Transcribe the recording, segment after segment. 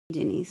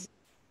Denise.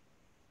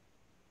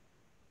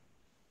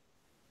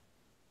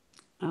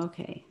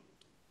 Okay.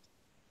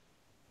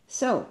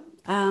 So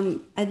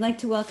I'd like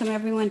to welcome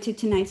everyone to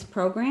tonight's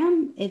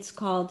program. It's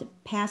called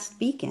Past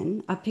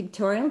Beacon, a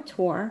pictorial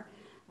tour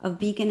of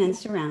Beacon and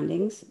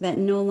surroundings that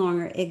no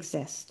longer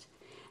exist.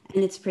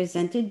 And it's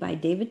presented by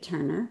David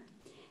Turner.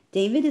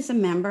 David is a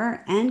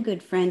member and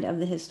good friend of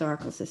the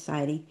Historical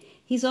Society.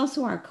 He's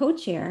also our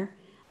co-chair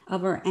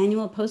of our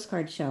annual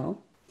postcard show,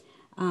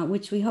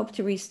 which we hope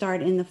to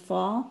restart in the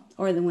fall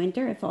or the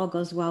winter if all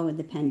goes well with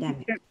the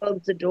pandemic.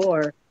 Close the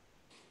door.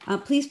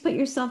 Please put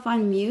yourself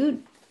on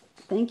mute.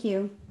 Thank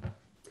you.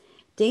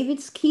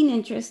 David's keen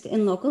interest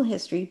in local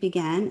history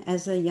began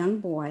as a young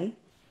boy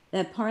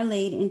that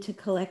parlayed into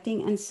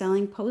collecting and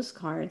selling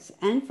postcards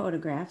and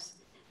photographs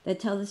that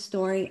tell the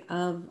story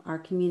of our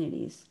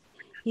communities.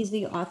 He's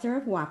the author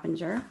of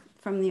Wappinger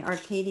from the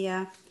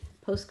Arcadia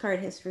Postcard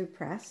History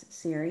Press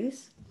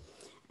series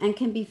and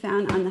can be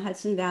found on the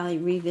Hudson Valley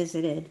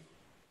Revisited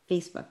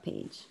Facebook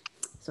page.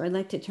 So I'd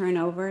like to turn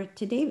over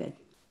to David.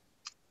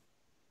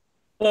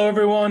 Hello,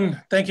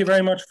 everyone. Thank you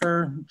very much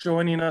for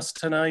joining us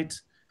tonight.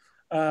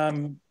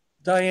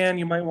 Diane,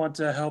 you might want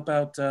to help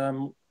out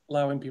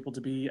allowing people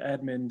to be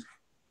admin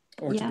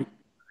or to be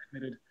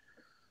admitted.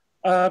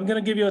 I'm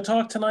going to give you a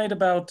talk tonight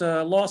about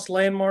lost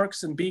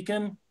landmarks in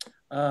Beacon.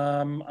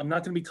 I'm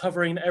not going to be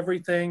covering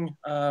everything.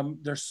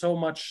 There's so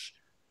much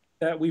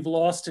that we've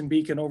lost in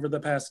Beacon over the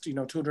past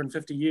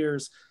 250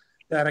 years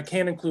that I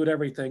can't include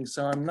everything.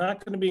 So I'm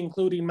not going to be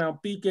including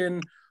Mount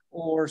Beacon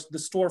or the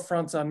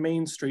storefronts on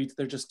Main Street.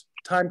 They're just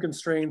time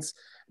constraints.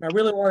 And I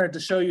really wanted to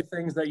show you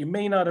things that you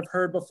may not have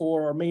heard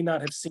before or may not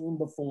have seen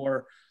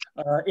before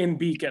in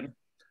Beacon.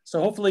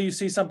 So hopefully you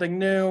see something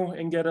new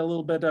and get a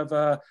little bit of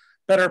a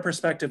better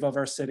perspective of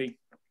our city.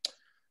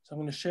 So I'm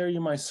going to share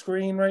you my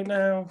screen right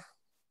now.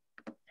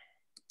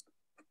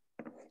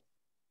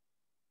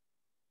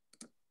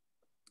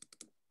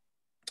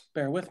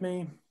 Bear with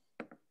me.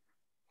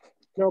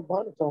 No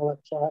buttons on that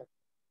side.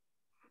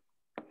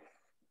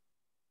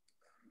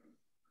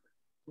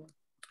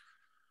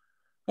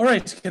 All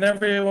right, can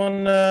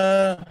everyone,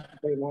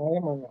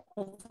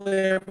 hopefully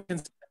everyone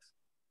can,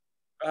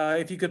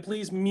 if you could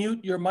please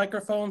mute your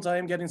microphones. I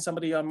am getting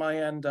somebody on my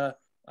end.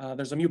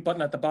 There's a mute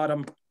button at the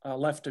bottom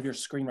left of your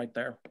screen right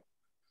there.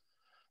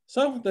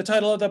 So the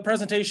title of the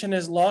presentation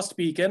is Lost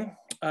Beacon.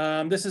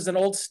 This is an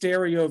old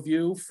stereo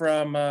view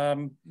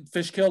from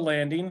Fishkill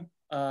Landing.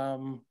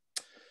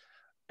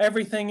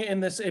 Everything in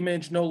this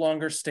image no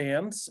longer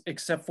stands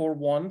except for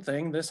one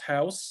thing, this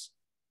house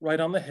right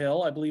on the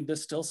hill. I believe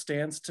this still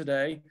stands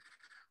today,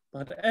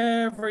 but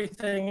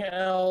everything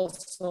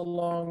else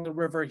along the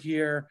river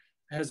here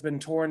has been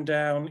torn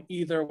down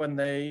either when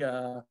they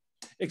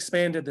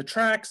expanded the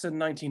tracks in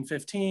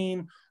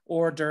 1915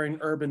 or during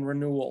urban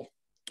renewal.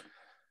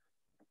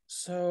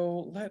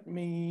 So let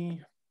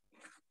me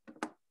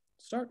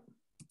start.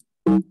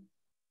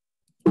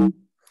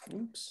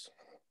 Oops.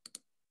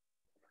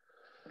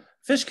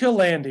 Fishkill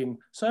Landing.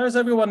 So as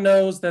everyone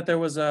knows that there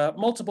was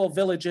multiple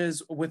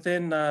villages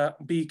within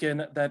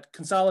Beacon that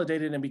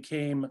consolidated and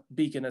became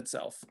Beacon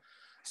itself.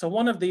 So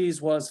one of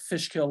these was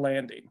Fishkill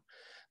Landing.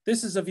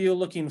 This is a view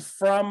looking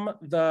from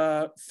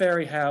the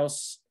ferry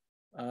house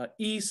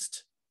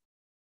east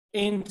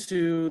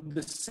into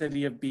the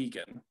city of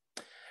Beacon.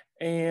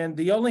 And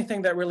the only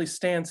thing that really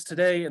stands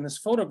today in this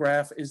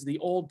photograph is the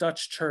old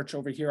Dutch church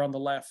over here on the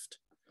left.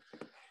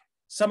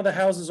 Some of the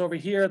houses over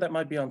here that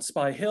might be on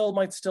Spy Hill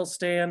might still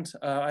stand.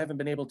 I haven't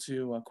been able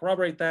to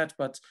corroborate that,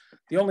 but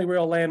the only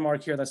real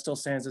landmark here that still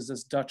stands is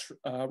this Dutch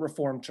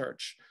Reformed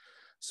church.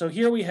 So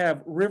here we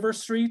have River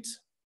Street,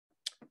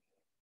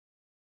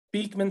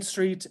 Beekman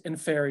Street, and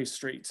Ferry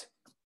Street.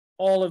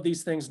 All of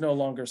these things no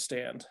longer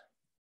stand.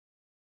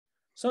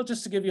 So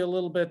just to give you a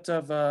little bit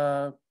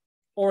of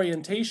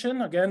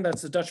orientation, again,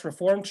 that's the Dutch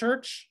Reformed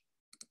church.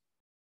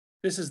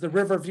 This is the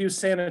Riverview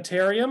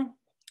Sanitarium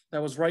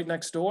that was right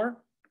next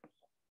door.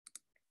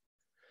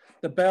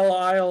 The Belle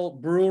Isle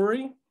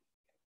Brewery,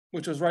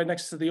 which was right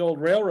next to the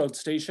old railroad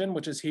station,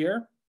 which is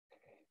here.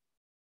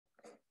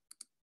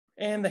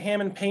 And the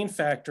Hammond Paint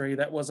Factory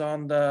that was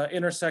on the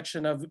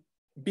intersection of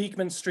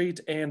Beekman Street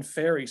and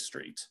Ferry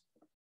Street.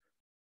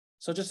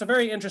 So just a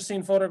very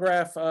interesting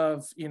photograph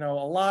of, a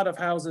lot of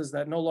houses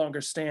that no longer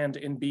stand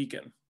in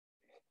Beacon.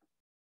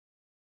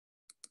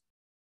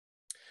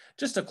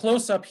 Just a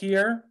close-up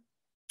here.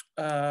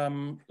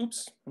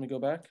 Oops, let me go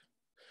back.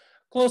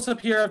 Close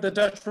up here of the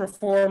Dutch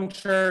Reformed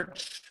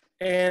Church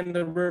and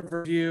the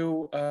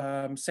Riverview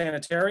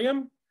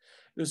Sanitarium.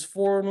 It was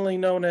formerly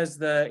known as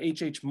the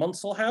H.H.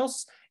 Munsell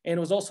House, and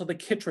it was also the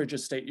Kittredge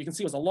Estate. You can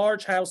see it was a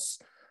large house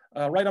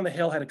right on the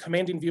hill, had a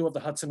commanding view of the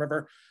Hudson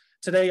River.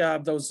 Today,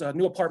 those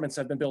new apartments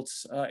have been built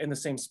in the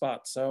same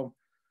spot, so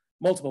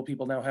multiple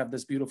people now have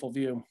this beautiful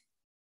view.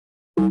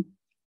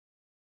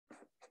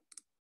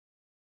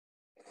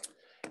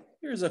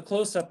 Here's a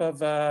close-up of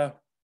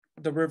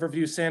the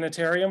Riverview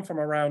Sanitarium from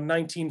around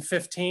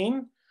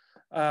 1915.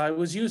 It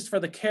was used for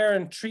the care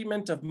and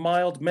treatment of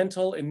mild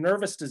mental and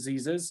nervous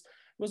diseases.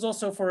 It was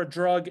also for a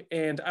drug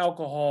and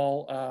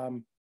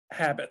alcohol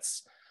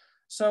habits.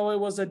 So it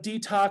was a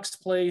detox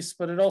place,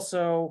 but it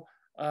also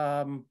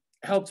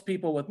helped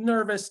people with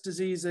nervous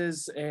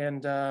diseases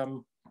and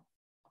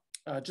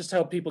just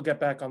helped people get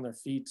back on their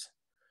feet.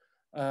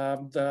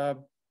 The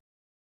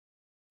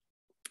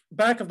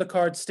back of the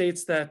card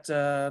states that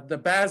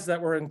the baths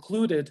that were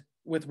included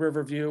with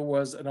Riverview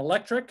was an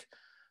electric,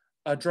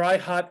 a dry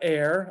hot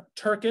air,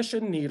 Turkish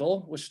and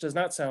needle, which does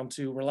not sound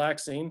too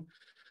relaxing,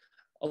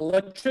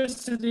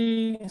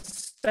 electricity,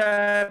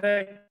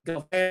 static,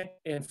 galvanic,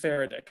 and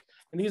Faraday.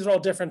 And these are all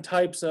different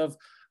types of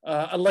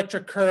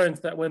electric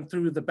current that went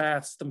through the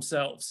baths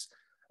themselves.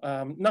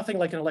 Nothing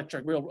like an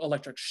real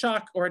electric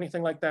shock or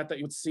anything like that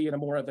you would see in a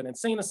more of an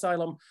insane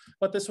asylum,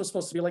 but this was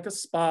supposed to be like a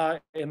spa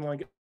and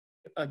like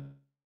a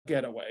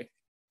getaway.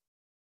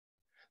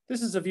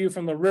 This is a view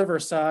from the river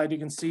side. You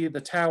can see the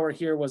tower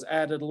here was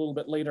added a little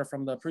bit later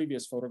from the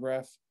previous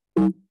photograph.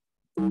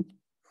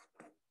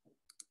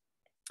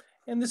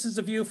 And this is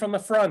a view from the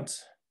front.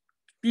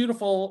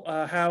 Beautiful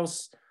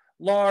house,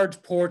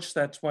 large porch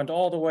that went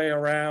all the way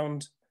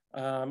around.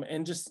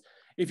 And just,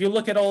 if you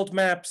look at old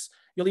maps,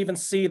 you'll even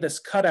see this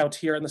cutout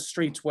here in the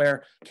street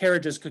where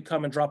carriages could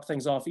come and drop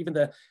things off. Even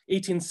the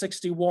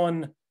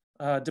 1861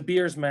 De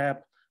Beers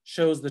map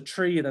shows the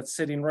tree that's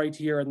sitting right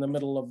here in the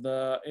middle of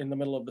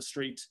the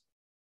street.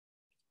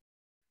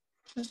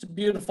 Just a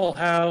beautiful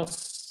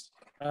house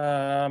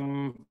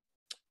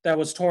that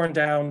was torn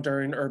down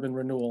during urban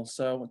renewal.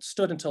 So it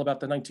stood until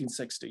about the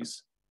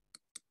 1960s.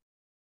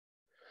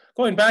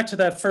 Going back to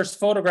that first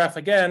photograph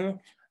again,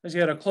 as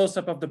you had a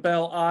close-up of the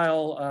Belle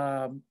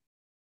Isle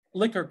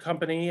Liquor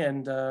Company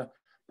and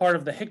part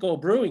of the Hickel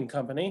Brewing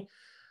Company.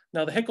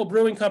 Now the Hickel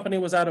Brewing Company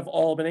was out of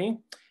Albany.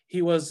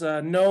 He was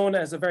known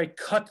as a very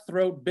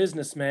cutthroat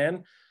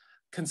businessman,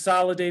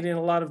 consolidating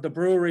a lot of the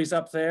breweries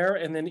up there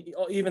and then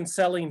even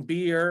selling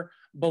beer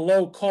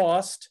below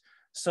cost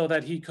so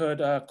that he could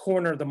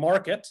corner the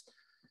market.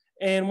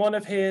 And one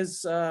of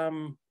his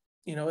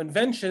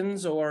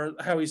inventions, or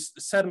how he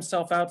set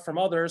himself out from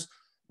others,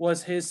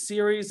 was his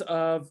series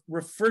of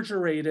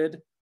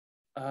refrigerated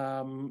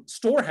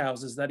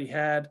storehouses that he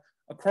had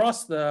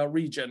across the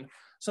region.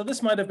 So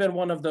this might have been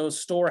one of those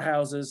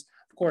storehouses.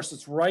 Of course,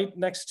 it's right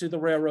next to the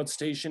railroad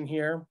station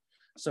here,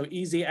 so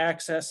easy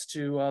access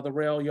to the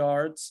rail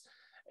yards,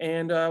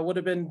 and would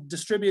have been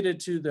distributed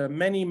to the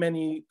many,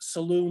 many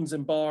saloons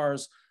and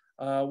bars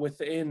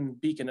within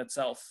Beacon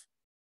itself.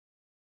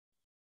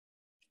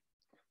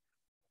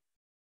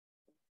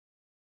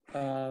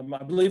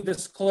 I believe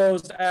this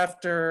closed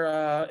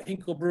after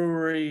Hinkle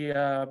Brewery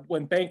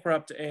went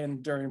bankrupt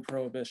and during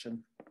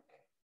Prohibition.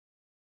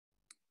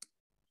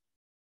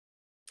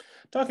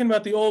 Talking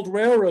about the old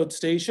railroad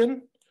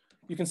station,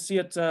 you can see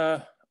it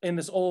in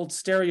this old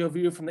stereo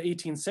view from the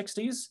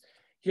 1860s.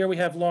 Here we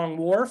have Long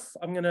Wharf.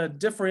 I'm going to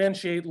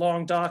differentiate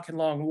Long Dock and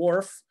Long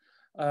Wharf.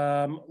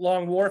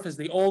 Long Wharf is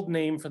the old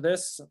name for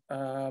this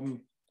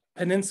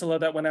peninsula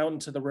that went out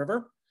into the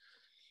river.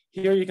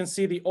 Here you can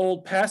see the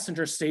old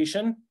passenger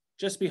station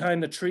just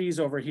behind the trees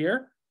over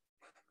here.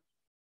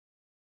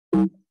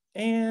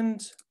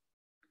 And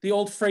the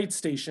old freight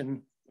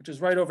station, which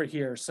is right over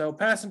here. So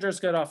passengers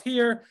get off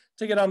here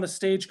to get on the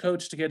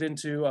stagecoach to get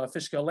into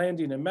Fishkill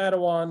Landing in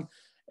Matawan,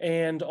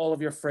 and all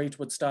of your freight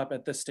would stop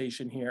at this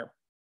station here.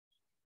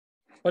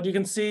 But you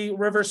can see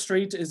River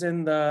Street is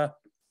in the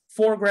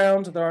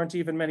foreground. There aren't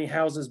even many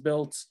houses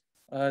built.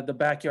 The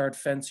backyard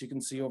fence you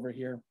can see over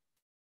here.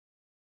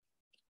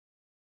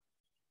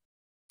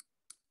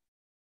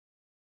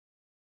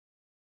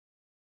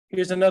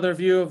 Here's another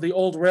view of the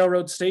old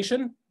railroad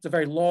station. It's a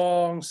very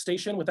long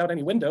station without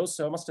any windows,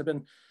 so it must have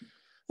been a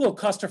little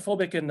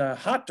claustrophobic and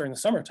hot during the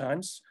summer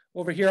times.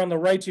 Over here on the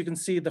right, you can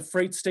see the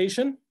freight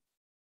station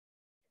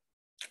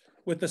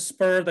with the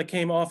spur that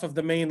came off of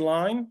the main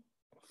line.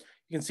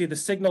 You can see the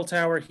signal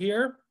tower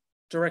here,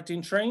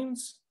 directing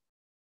trains.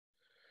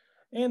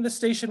 And the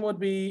station would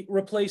be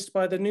replaced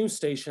by the new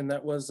station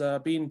that was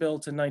being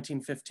built in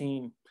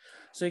 1915.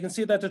 So you can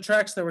see that the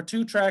tracks, there were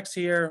two tracks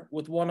here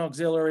with one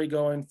auxiliary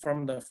going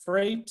from the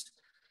freight,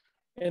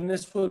 and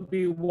this would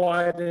be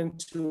widened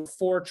to a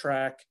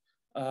 4-track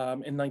in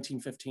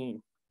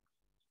 1915.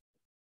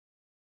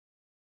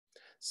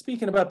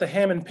 Speaking about the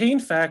Hammond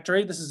Paint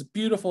Factory, this is a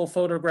beautiful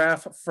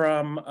photograph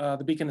from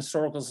the Beacon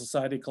Historical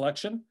Society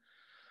collection.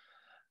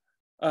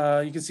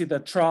 You can see the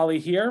trolley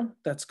here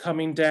that's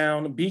coming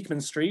down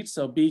Beekman Street,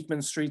 so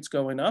Beekman Street's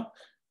going up.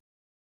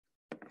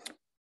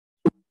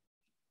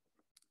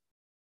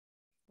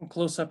 And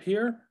close up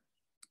here.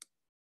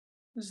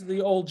 This is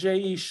the old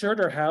J.E.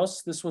 Schurter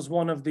house. This was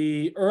one of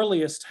the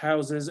earliest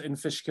houses in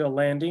Fishkill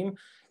Landing.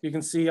 You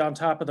can see on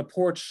top of the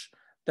porch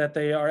that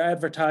they are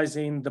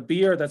advertising the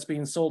beer that's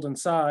being sold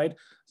inside.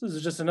 This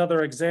is just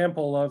another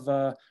example of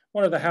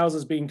one of the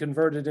houses being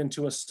converted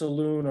into a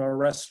saloon or a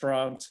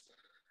restaurant,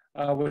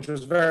 which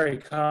was very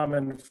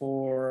common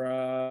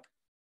for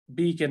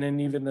Beacon and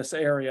even this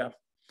area.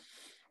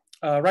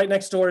 Right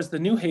next door is the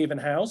New Haven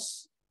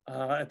house.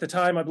 At the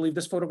time, I believe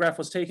this photograph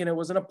was taken, it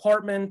was an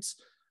apartment,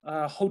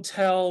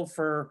 hotel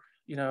for,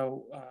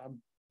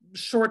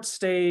 short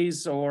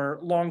stays or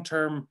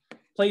long-term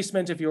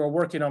placement if you were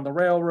working on the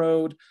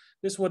railroad.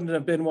 This wouldn't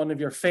have been one of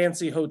your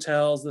fancy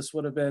hotels. This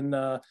would have been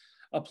a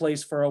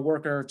place for a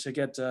worker to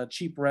get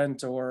cheap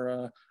rent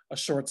or a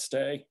short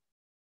stay.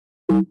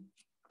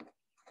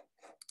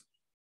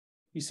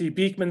 You see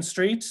Beekman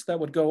Street, that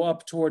would go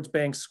up towards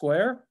Bank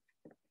Square.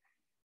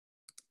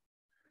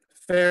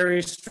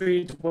 Ferry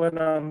Street went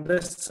on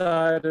this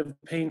side of the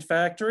paint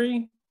factory.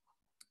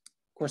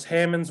 Of course,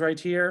 Hammond's right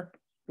here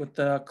with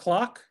the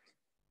clock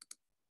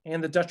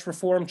and the Dutch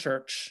Reformed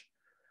Church.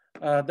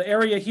 The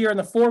area here in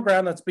the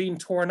foreground that's being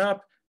torn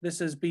up, this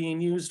is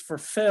being used for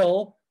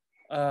fill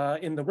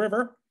in the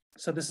river.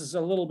 So this is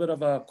a little bit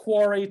of a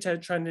quarry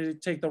trying to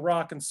take the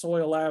rock and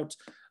soil out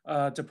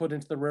to put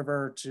into the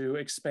river to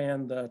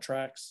expand the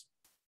tracks.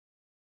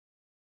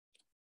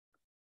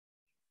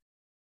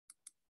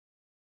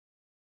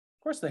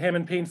 Of course, the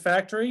Hammond Paint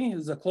Factory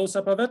is a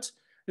close-up of it.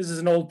 This is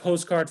an old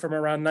postcard from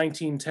around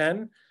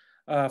 1910.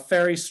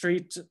 Ferry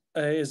Street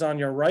is on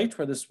your right,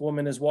 where this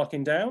woman is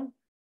walking down.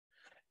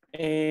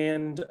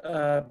 And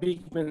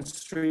Beekman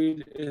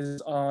Street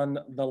is on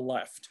the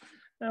left.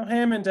 Now,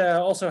 Hammond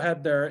also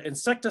had their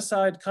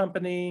insecticide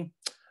company,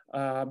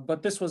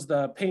 but this was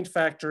the paint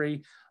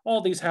factory.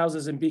 All these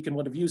houses in Beacon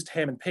would have used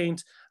Hammond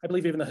paint. I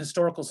believe even the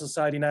Historical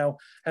Society now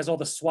has all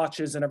the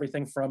swatches and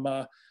everything from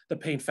the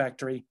paint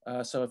factory.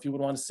 So if you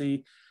would want to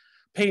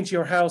paint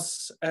your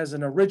house as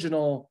an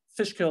original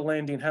Fishkill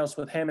Landing house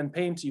with Hammond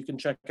paint, you can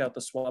check out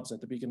the swabs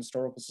at the Beacon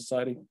Historical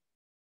Society.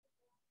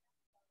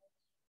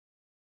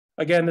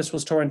 Again, this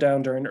was torn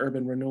down during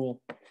urban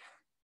renewal.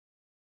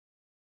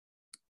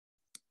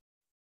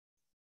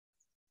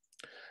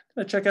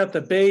 Gonna check out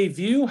the Bay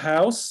View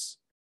house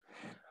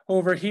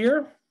over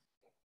here.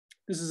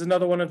 This is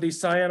another one of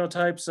these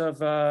cyanotypes of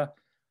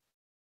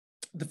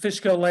the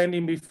Fishkill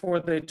Landing before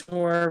they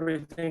tore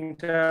everything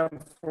down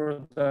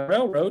for the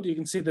railroad. You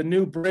can see the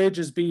new bridge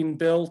is being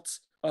built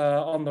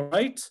on the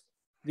right.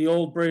 The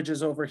old bridge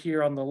is over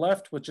here on the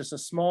left, which is a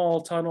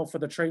small tunnel for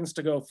the trains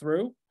to go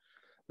through.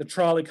 The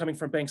trolley coming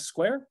from Bank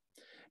Square.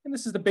 And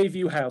this is the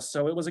Bayview House.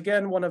 So it was,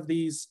 again, one of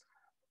these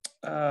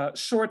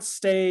short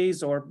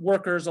stays, or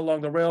workers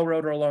along the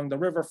railroad or along the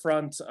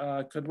riverfront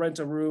could rent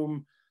a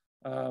room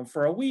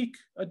for a week,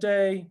 a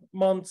day,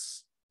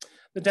 months.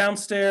 The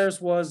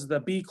downstairs was the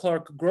B.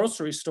 Clark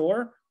grocery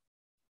store,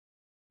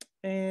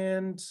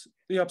 and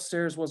the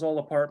upstairs was all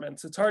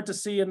apartments. It's hard to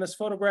see in this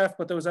photograph,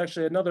 but there was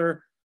actually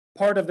another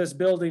part of this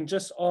building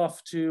just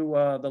off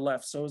to the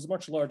left. So it was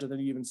much larger than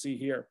you even see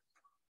here.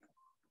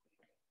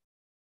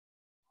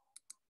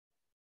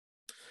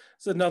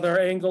 It's another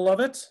angle of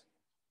it.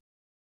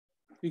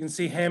 You can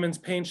see Hammond's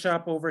paint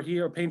shop over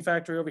here, or paint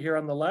factory over here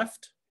on the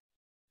left.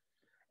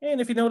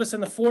 And if you notice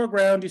in the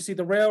foreground, you see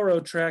the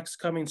railroad tracks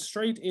coming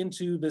straight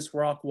into this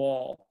rock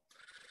wall.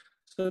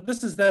 So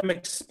this is them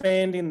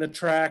expanding the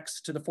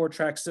tracks to the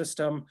 4-track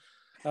system.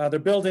 They're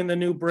building the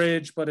new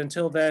bridge, but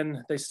until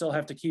then, they still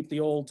have to keep the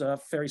old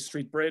Ferry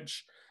Street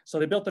Bridge. So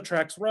they built the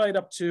tracks right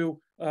up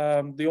to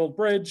the old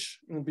bridge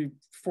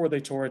before they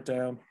tore it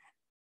down.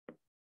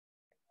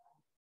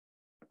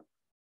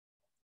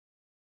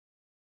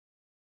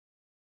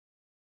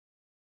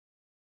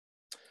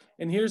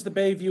 And here's the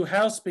Bayview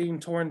House being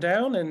torn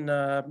down in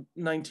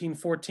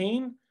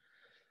 1914.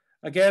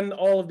 Again,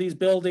 all of these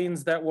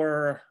buildings that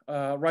were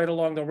right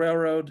along the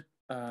railroad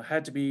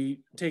had to be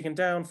taken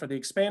down for the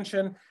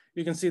expansion.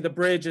 You can see the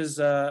bridge is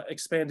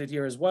expanded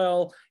here as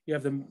well. You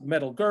have the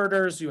metal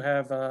girders, you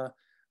have the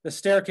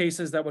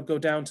staircases that would go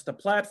down to the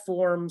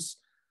platforms.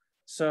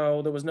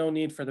 So there was no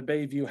need for the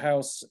Bayview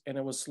House, and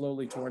it was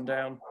slowly torn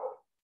down.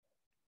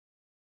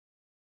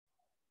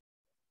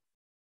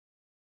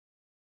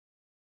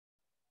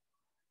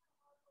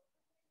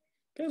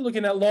 Okay,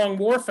 looking at Long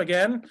Wharf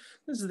again.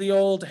 This is the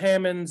old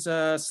Hammond's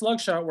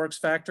Slugshot Works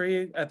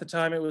factory. At the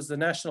time, it was the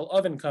National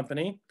Oven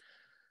Company.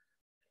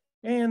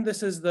 And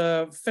this is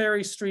the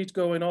Ferry Street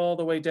going all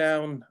the way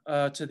down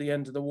to the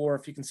end of the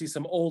wharf. You can see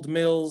some old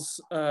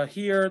mills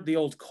here. The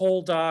old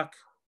coal dock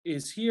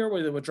is here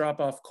where they would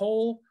drop off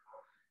coal.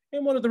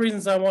 And one of the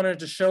reasons I wanted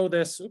to show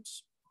this,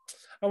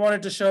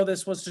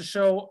 was to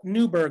show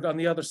Newburgh on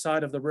the other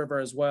side of the river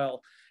as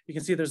well. You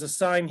can see there's a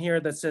sign here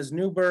that says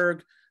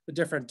Newburgh, the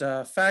different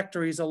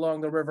factories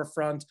along the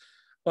riverfront.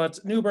 But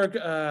Newburgh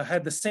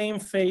had the same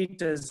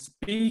fate as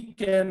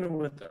Beacon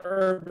with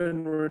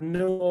urban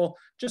renewal,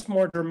 just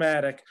more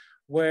dramatic,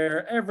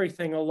 where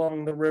everything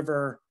along the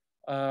river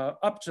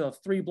up to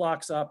 3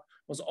 blocks up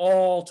was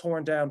all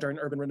torn down during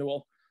urban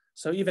renewal.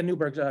 So even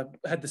Newburgh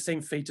had the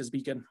same fate as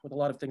Beacon, with a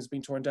lot of things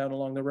being torn down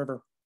along the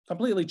river,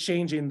 completely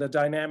changing the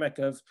dynamic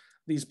of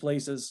these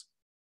places.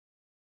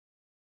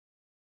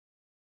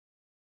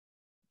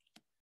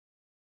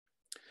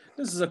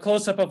 This is a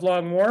close-up of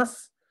Long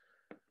Wharf.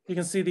 You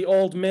can see the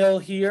old mill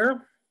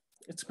here.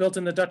 It's built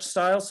in the Dutch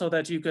style so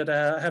that you could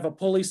have a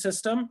pulley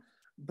system,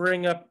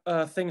 bring up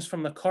things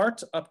from the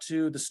cart up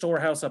to the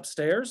storehouse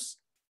upstairs.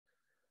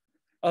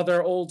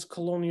 Other old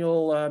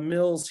colonial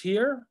mills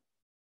here.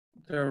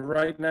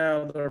 Right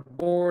now, they're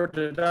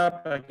boarded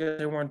up. I guess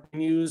they weren't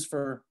used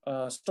for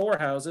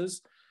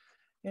storehouses.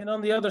 And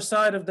on the other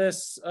side of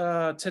this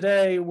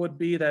today would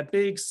be that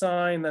big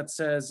sign that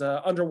says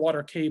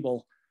underwater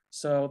cable.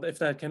 So if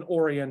that can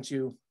orient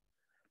you.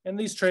 And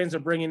these trains are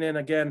bringing in,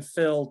 again,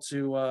 fill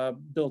to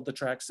build the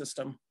track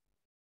system.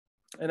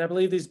 And I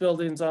believe these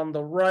buildings on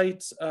the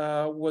right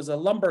was a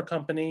lumber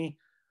company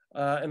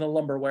and a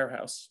lumber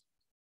warehouse.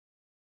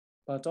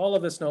 But all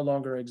of this no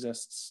longer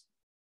exists.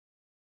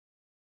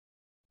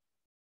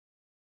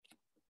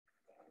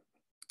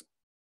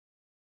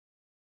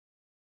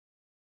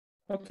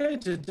 Okay,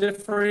 to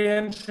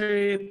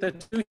differentiate the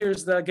two,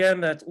 here's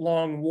again that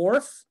long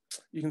wharf.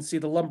 You can see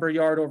the lumber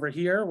yard over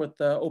here with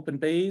the open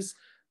bays,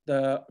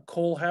 the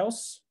coal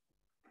house.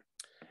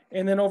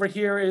 And then over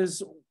here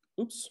is,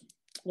 oops,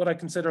 what I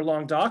consider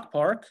Long Dock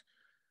Park.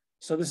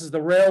 So this is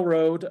the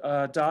railroad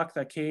dock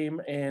that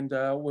came and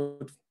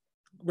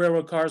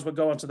railroad cars would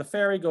go onto the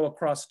ferry, go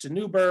across to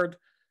Newburgh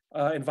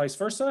and vice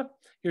versa.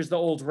 Here's the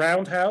old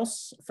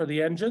roundhouse for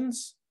the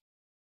engines.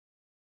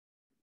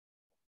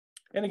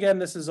 And again,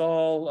 this is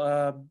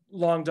all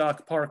Long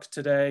Dock Park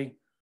today,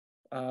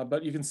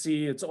 but you can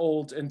see it's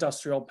old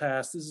industrial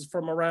past. This is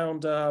from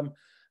around the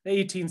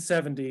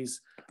 1870s.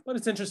 But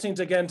it's interesting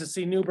to, again, to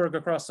see Newburgh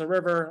across the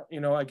river. You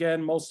know,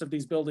 again, most of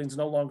these buildings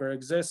no longer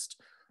exist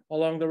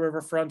along the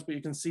riverfront, but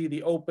you can see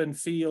the open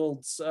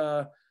fields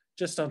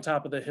just on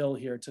top of the hill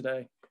here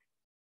today.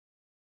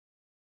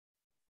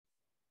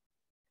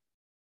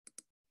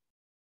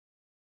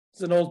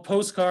 It's an old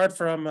postcard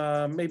from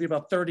maybe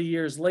about 30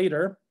 years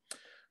later,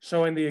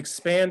 showing the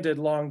expanded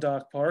Long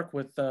Dock Park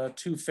with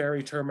 2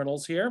 ferry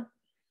terminals here.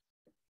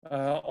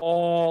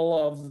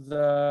 All of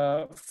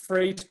the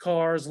freight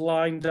cars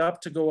lined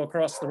up to go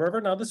across the river.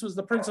 Now, this was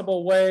the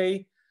principal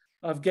way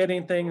of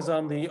getting things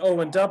on the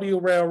O&W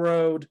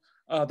Railroad,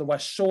 the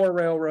West Shore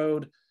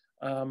Railroad.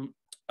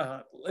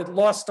 It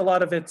lost a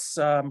lot of its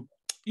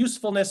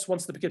usefulness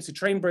once the Poughkeepsie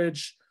Train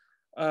Bridge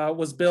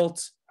was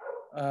built,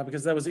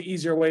 because that was an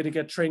easier way to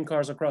get train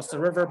cars across the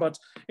river, but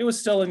it was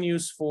still in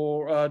use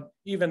for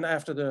even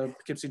after the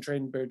Poughkeepsie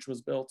Train Bridge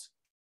was built.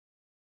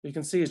 You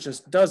can see it's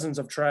just dozens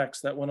of tracks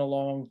that went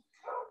along,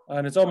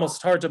 and it's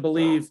almost hard to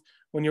believe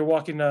when you're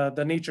walking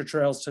the nature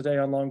trails today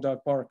on Long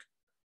Dock Park.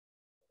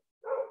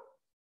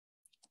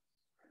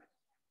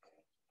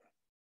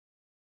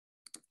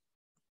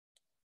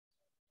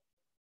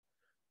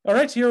 All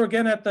right, here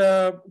again at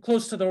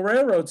close to the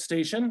railroad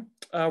station,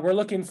 we're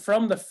looking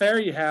from the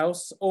ferry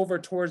house over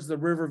towards the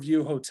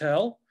Riverview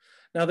Hotel.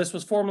 Now, this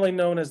was formerly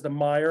known as the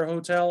Meyer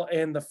Hotel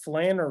and the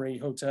Flannery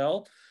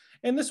Hotel.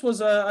 And this was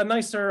a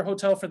nicer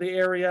hotel for the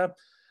area.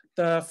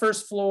 The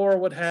first floor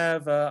would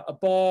have a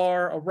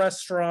bar, a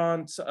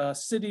restaurant, a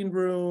sitting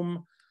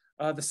room.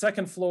 The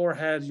second floor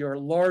had your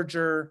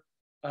larger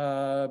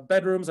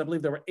bedrooms. I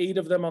believe there were 8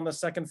 of them on the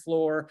second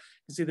floor.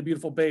 You can see the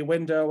beautiful bay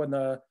window and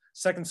the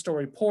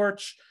second-story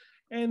porch.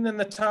 And then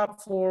the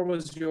top floor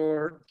was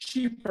your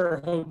cheaper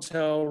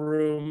hotel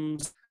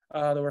rooms.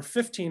 There were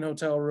 15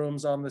 hotel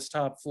rooms on this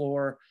top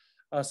floor.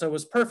 So it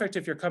was perfect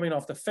if you're coming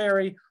off the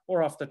ferry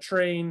or off the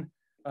train.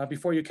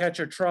 Before you catch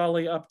your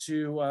trolley up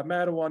to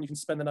Matawan, you can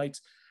spend the night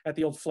at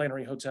the old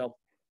Flannery Hotel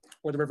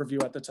or the Riverview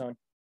at the time.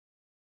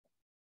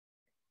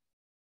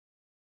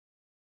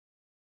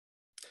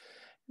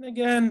 And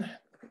again,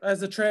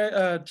 as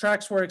the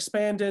tracks were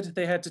expanded,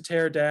 they had to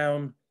tear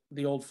down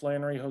the old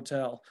Flannery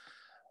Hotel.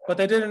 But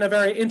they did it in a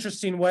very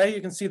interesting way. You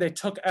can see they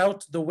took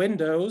out the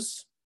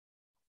windows.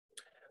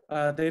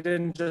 They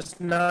didn't just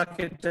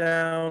knock it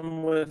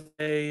down with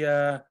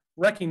a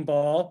wrecking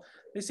ball.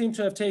 They seem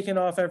to have taken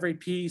off every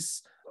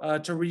piece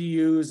to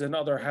reuse in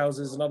other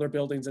houses and other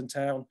buildings in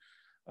town.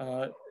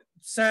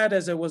 Sad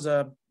as it was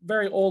a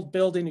very old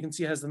building, you can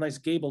see it has the nice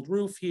gabled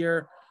roof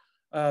here.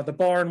 The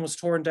barn was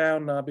torn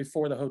down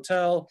before the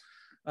hotel.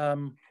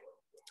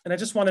 And I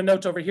just want to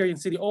note over here, you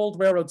can see the old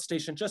railroad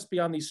station just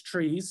beyond these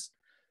trees.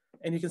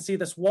 And you can see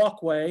this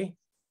walkway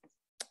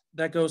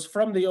that goes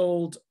from the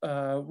old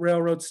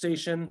railroad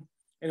station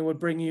and it would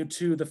bring you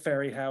to the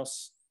ferry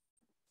house.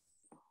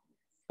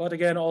 But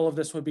again, all of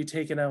this would be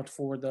taken out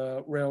for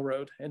the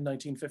railroad in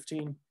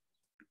 1915.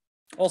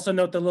 Also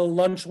note the little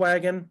lunch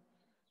wagon.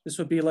 This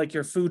would be like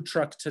your food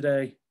truck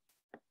today.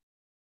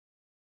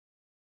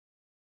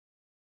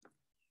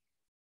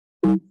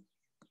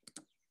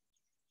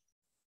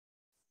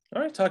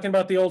 All right, talking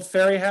about the old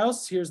ferry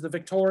house. Here's the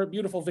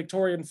beautiful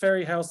Victorian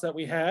ferry house that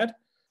we had.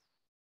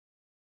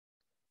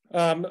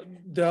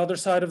 The other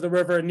side of the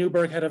river in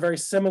Newburgh had a very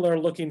similar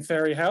looking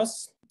ferry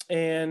house.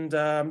 And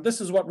this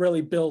is what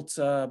really built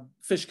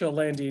Fishkill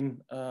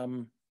Landing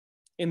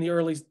in the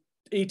early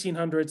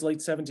 1800s, late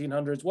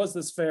 1700s, was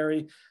this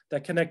ferry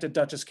that connected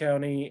Dutchess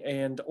County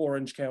and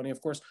Orange County. Of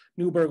course,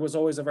 Newburgh was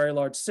always a very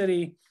large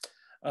city.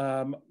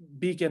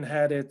 Beacon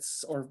had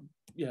its,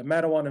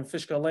 Matawan and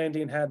Fishkill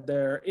Landing had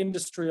their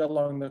industry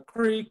along the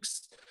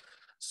creeks.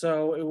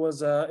 So it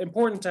was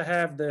important to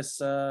have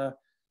this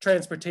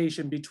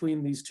transportation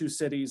between these two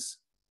cities.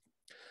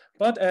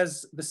 But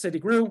as the city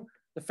grew,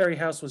 the ferry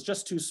house was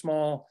just too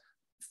small.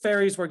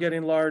 Ferries were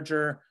getting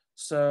larger,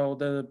 so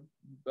the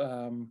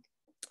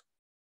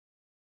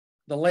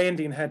the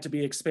landing had to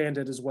be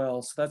expanded as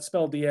well. So that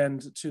spelled the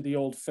end to the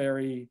old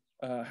ferry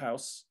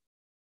house.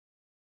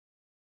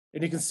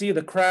 And you can see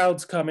the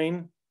crowds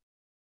coming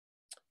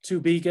to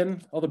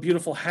Beacon, all the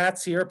beautiful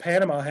hats here,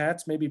 Panama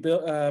hats, maybe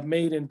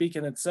made in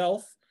Beacon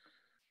itself.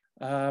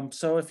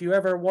 So if you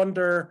ever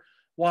wonder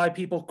why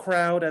people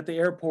crowd at the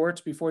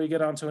airport before you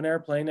get onto an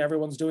airplane,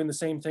 everyone's doing the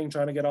same thing,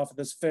 trying to get off of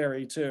this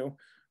ferry too,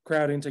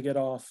 crowding to get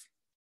off.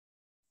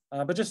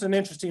 But just an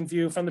interesting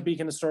view from the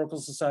Beacon Historical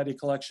Society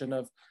collection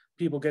of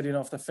people getting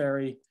off the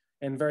ferry,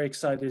 and very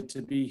excited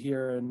to be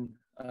here in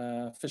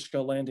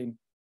Fishkill Landing.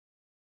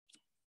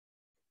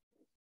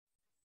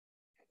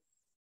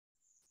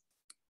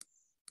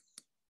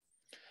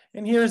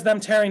 And here's them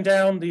tearing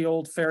down the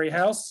old ferry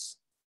house.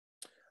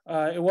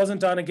 It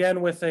wasn't done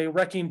again with a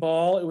wrecking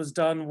ball. It was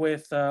done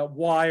with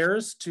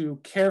wires to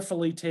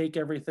carefully take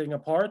everything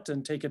apart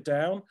and take it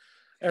down.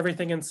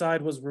 Everything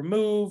inside was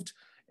removed,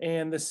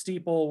 and the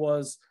steeple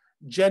was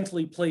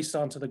gently placed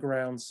onto the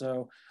ground.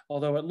 So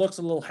although it looks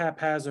a little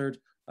haphazard,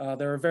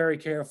 they were very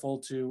careful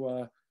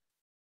to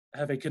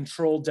have a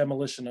controlled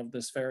demolition of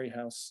this ferry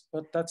house.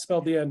 But that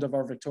spelled the end of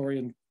our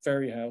Victorian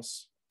ferry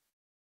house.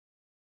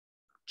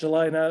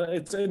 July, now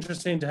it's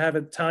interesting to have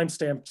it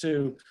timestamped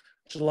too,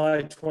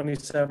 July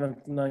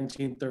 27th,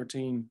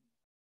 1913.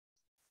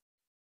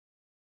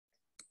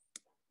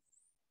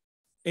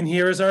 And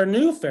here is our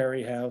new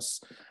ferry house.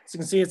 As you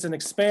can see, it's an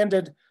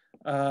expanded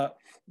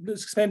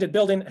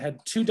building. It had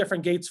two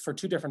different gates for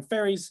two different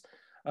ferries.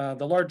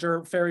 The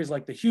larger ferries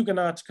like the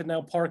Huguenot could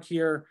now park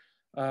here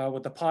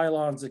with the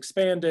pylons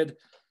expanded.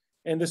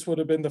 And this would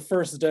have been the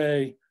first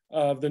day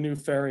of the new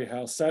ferry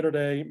house,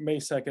 Saturday, May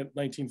 2nd,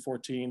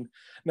 1914.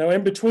 Now,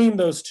 in between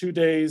those 2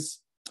 days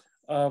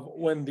of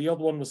when the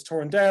old one was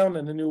torn down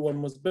and the new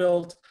one was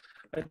built,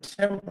 a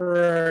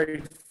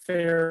temporary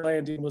fair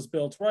landing was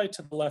built right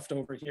to the left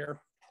over here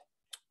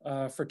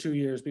for 2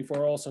 years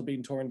before also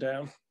being torn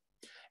down.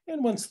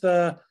 And once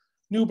the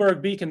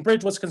Newburgh Beacon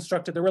Bridge was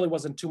constructed, there really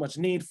wasn't too much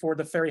need for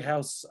the ferry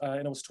house,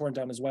 and it was torn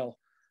down as well.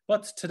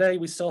 But today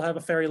we still have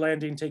a ferry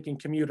landing taking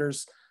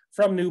commuters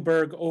from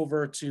Newburgh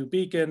over to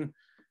Beacon.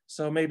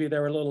 So maybe they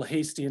were a little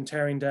hasty in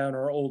tearing down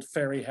our old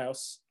ferry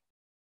house.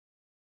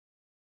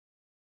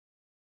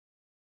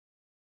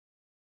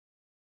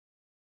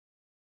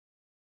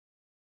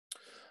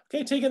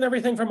 Okay, taking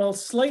everything from a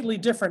slightly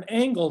different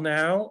angle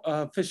now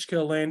of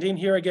Fishkill Landing.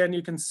 Here again,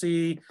 you can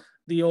see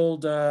the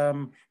old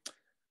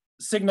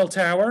signal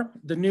tower.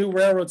 The new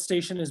railroad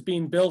station is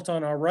being built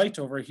on our right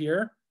over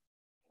here.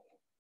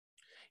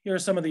 Here are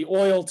some of the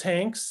oil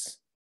tanks.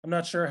 I'm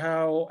not sure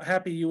how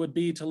happy you would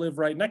be to live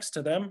right next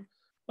to them,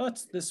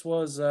 but this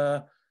was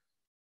a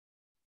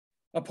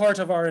part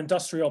of our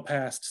industrial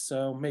past,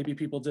 so maybe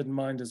people didn't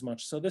mind as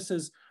much. So this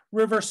is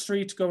River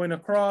Street going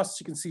across.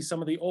 You can see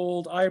some of the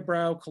old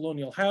eyebrow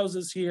colonial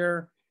houses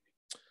here.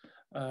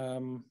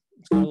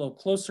 Let's get a little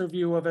closer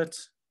view of it.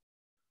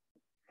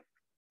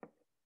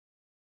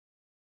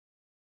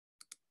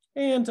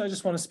 And I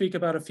just want to speak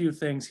about a few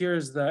things.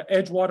 Here's the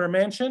Edgewater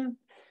Mansion.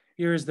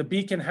 Here's the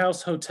Beacon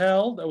House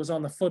Hotel that was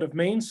on the foot of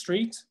Main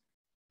Street.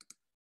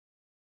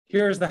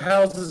 Here's the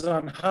houses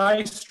on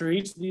High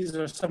Street. These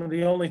are some of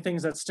the only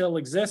things that still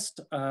exist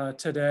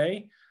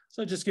today.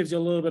 So it just gives you a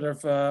little bit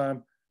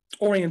of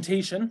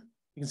orientation.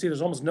 You can see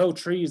there's almost no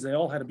trees. They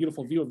all had a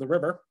beautiful view of the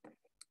river.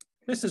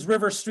 This is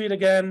River Street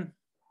again.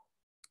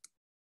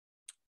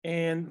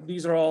 And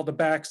these are all the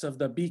backs of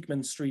the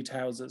Beekman Street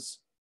houses.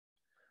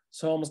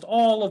 So almost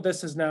all of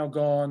this is now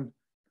gone,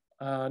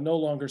 no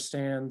longer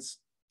stands,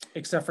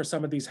 except for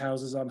some of these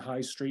houses on High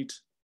Street.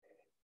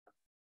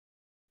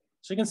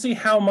 So you can see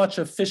how much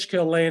of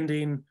Fishkill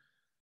Landing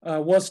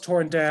was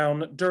torn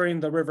down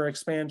during the river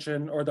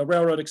expansion or the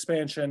railroad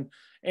expansion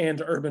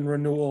and urban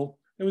renewal.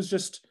 It was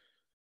just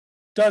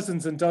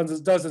dozens and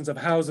dozens of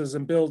houses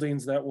and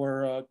buildings that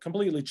were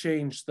completely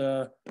changed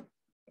the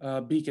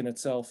Beacon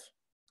itself.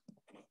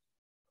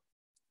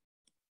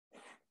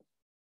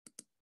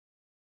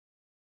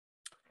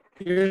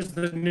 Here's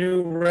the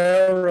new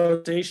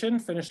railroad station,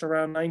 finished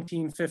around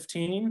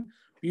 1915.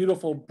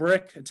 Beautiful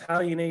brick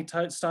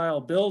Italianate style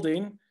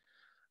building.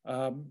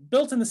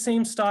 Built in the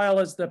same style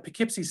as the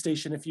Poughkeepsie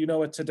station, if you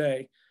know it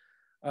today.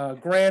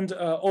 Grand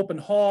open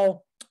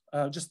hall,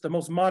 just the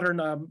most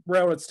modern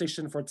railroad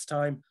station for its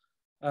time.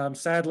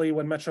 Sadly,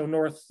 when Metro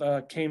North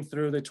came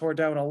through, they tore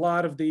down a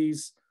lot of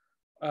these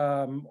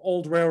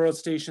old railroad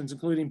stations,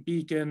 including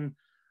Beacon.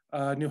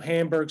 New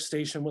Hamburg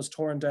station was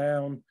torn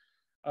down.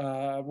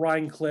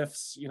 Rhine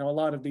Cliffs, you know, a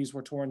lot of these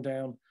were torn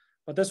down.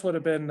 But this would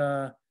have been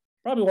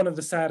probably one of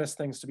the saddest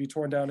things to be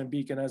torn down in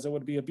Beacon, as it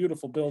would be a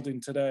beautiful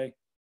building today.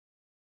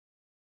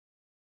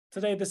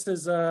 Today, this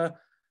is the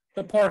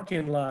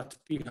parking lot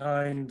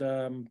behind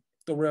the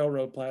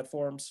railroad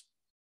platforms.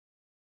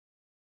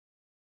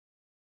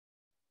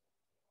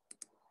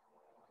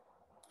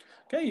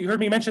 Okay, you heard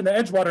me mention the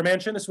Edgewater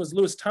Mansion. This was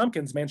Lewis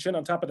Tompkins' mansion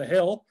on top of the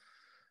hill.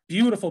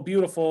 Beautiful,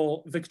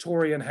 beautiful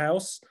Victorian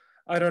house.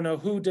 I don't know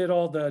who did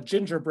all the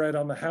gingerbread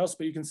on the house,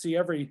 but you can see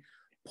every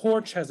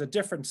porch has a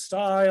different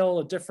style,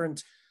 a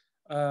different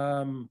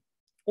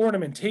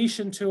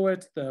ornamentation to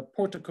it, the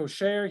porte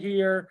cochere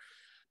here.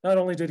 Not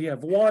only did he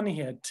have one, he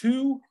had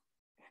two.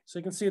 So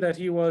you can see that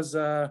he was,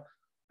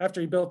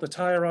 after he built the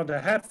Tyrone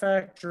hat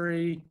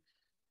factory,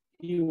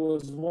 he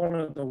was one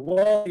of the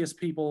wealthiest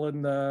people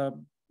in the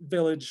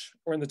village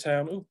or in the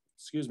town. Ooh,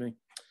 excuse me.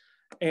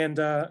 And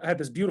had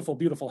this beautiful,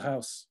 beautiful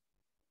house.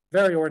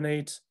 Very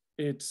ornate.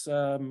 It's,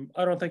 I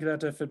don't think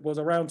that if it was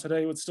around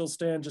today, it would still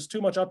stand. Just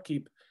too much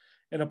upkeep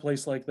in a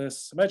place like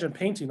this. Imagine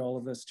painting all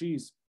of this,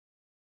 geez.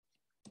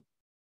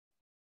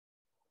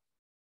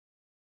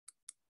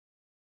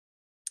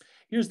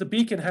 Here's the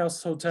Beacon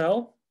House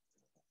Hotel.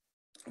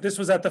 This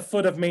was at the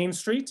foot of Main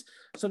Street.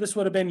 So this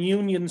would have been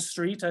Union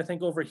Street, I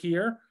think, over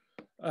here.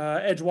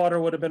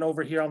 Edgewater would have been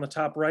over here on the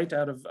top right,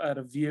 out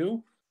of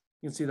view.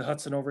 You can see the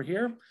Hudson over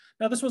here.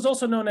 Now, this was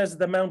also known as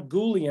the Mount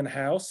Goulion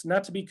House,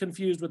 not to be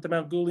confused with the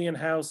Mount Goulion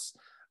House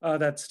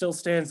that still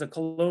stands, the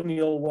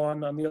colonial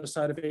one on the other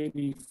side of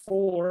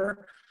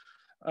 84.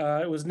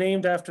 It was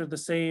named after the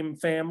same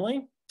family.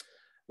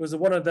 It was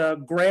one of the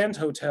grand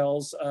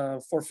hotels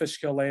for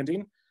Fishkill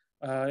Landing.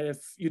 If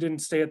you didn't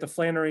stay at the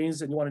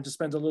Flannery's and you wanted to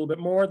spend a little bit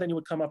more, then you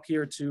would come up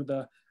here to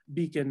the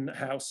Beacon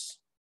House.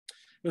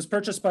 It was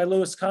purchased by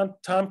Lewis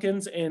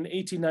Tompkins in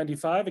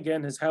 1895.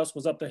 Again, his house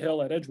was up the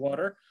hill at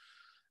Edgewater.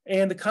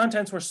 And the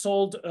contents were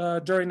sold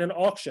during an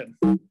auction.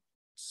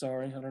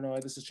 Sorry, I don't know why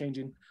this is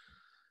changing.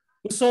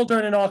 It was sold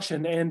during an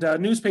auction, and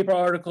newspaper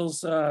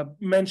articles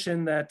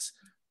mention that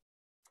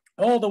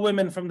all the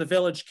women from the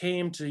village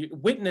came to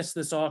witness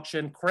this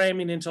auction,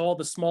 cramming into all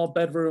the small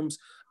bedrooms,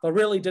 but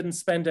really didn't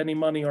spend any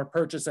money or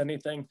purchase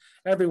anything.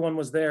 Everyone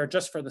was there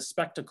just for the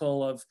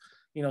spectacle of,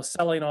 you know,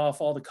 selling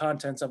off all the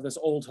contents of this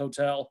old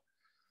hotel.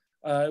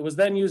 It was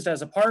then used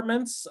as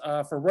apartments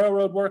for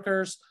railroad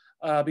workers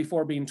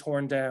before being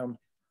torn down.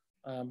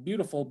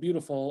 Beautiful,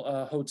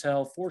 beautiful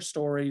hotel, 4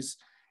 stories.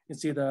 You can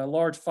see the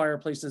large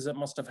fireplaces it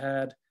must have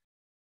had,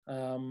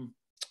 and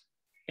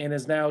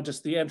is now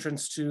just the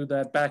entrance to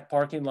that back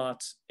parking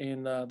lot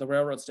in the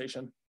railroad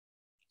station.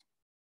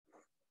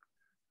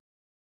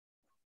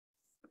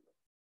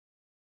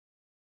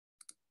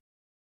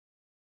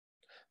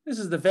 This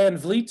is the Van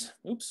Vliet,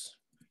 oops.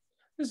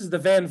 This is the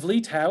Van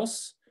Vliet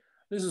House.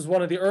 This is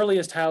one of the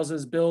earliest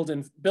houses built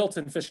in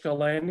Fishkill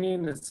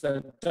Landing. It's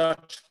a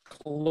Dutch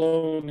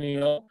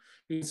colonial.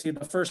 You can see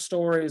the first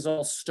story is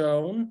all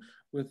stone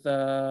with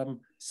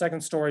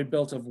second story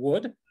built of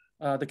wood.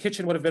 The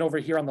kitchen would have been over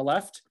here on the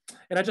left.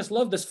 And I just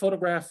love this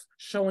photograph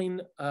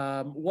showing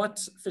what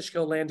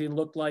Fishkill Landing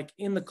looked like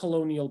in the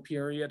colonial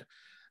period.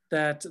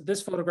 That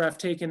this photograph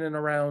taken in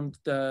around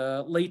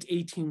the late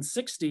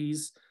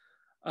 1860s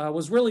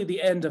was really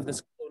the end of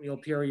this colonial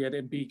period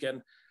in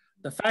Beacon.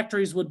 The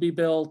factories would be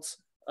built,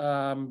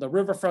 the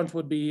riverfront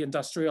would be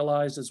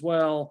industrialized as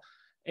well,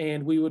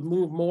 and we would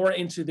move more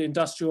into the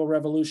Industrial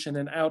Revolution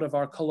and out of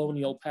our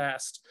colonial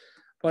past.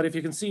 But if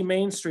you can see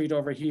Main Street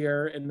over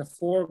here in the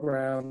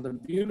foreground, the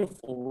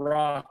beautiful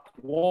rock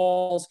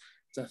walls,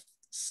 it's a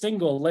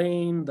single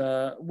lane,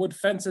 the wood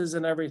fences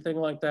and everything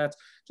like that,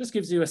 just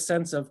gives you a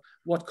sense of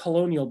what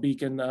colonial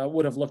Beacon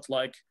would have looked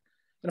like.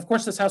 And of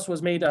course, this house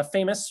was made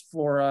famous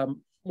for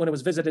when it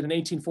was visited in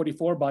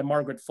 1844 by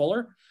Margaret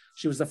Fuller.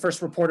 She was the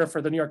first reporter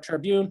for the New York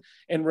Tribune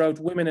and wrote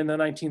Women in the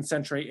 19th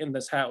Century in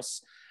this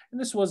house. And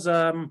this was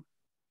a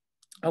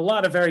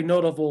lot of very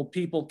notable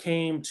people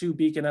came to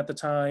Beacon at the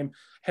time.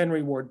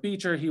 Henry Ward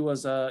Beecher,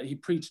 he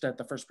preached at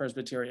the First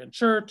Presbyterian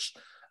Church.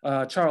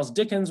 Charles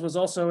Dickens was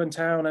also in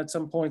town at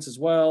some points as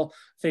well.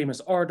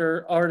 Famous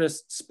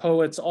artists,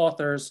 poets,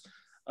 authors,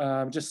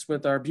 just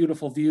with our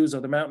beautiful views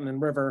of the mountain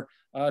and river,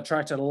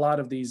 attracted a lot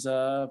of these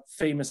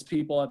famous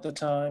people at the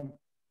time.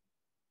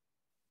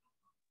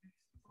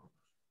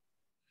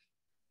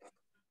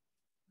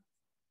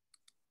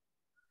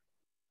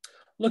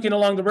 Looking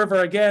along the river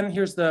again,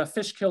 here's the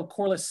Fishkill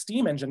Corliss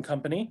Steam Engine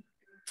Company.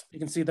 You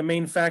can see the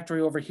main factory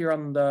over here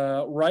on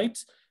the right,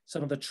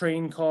 some of the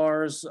train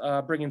cars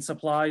bringing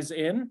supplies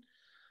in.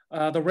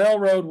 The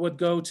railroad would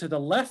go to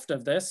the left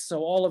of this, so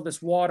all of this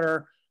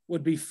water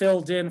would be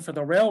filled in for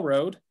the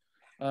railroad.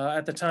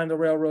 At the time, the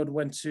railroad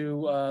went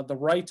to the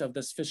right of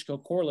this Fishkill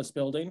Corliss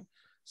building,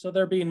 so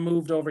they're being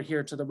moved over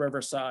here to the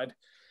riverside.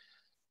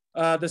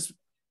 This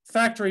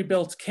factory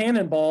built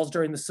cannonballs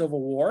during the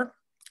Civil War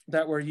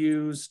that were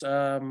used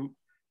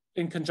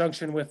in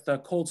conjunction with the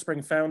Cold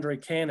Spring Foundry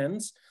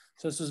cannons.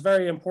 So this was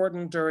very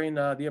important during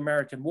the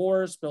American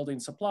Wars, building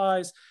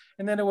supplies.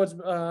 And then it was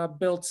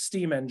built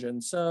steam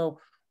engines. So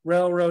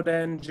railroad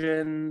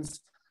engines,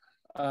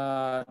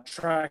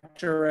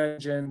 tractor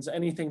engines,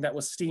 anything that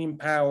was steam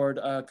powered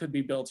could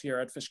be built here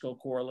at Fishkill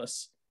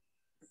Corliss.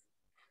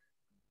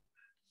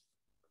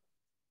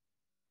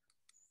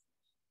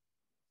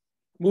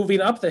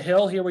 Moving up the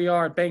hill, here we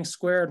are at Bank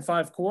Square and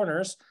Five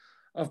Corners.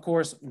 Of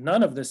course,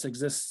 none of this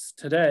exists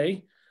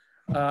today.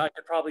 I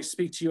could probably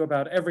speak to you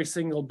about every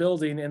single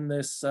building in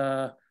this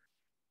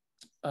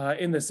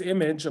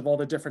image of all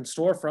the different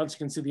storefronts. You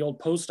can see the old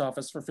post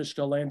office for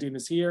Fishkill Landing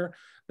is here.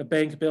 The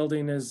bank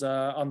building is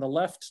on the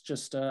left,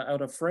 just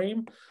out of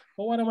frame.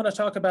 But what I want to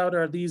talk about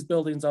are these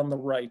buildings on the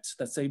right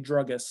that say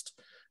druggist.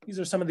 These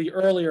are some of the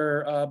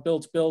earlier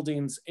built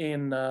buildings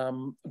in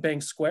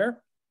Bank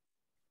Square.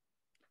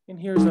 And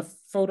here's a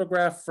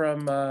photograph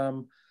from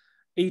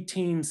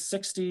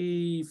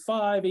 1865,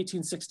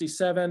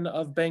 1867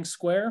 of Bank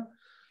Square.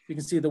 You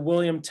can see the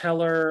William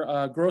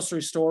Teller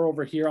grocery store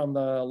over here on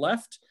the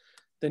left.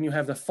 Then you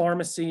have the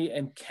pharmacy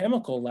and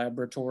chemical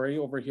laboratory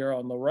over here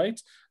on the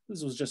right.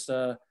 This was just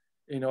what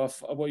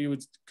you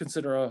would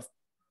consider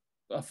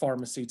a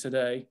pharmacy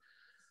today.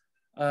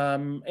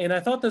 And I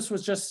thought this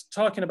was just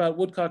talking about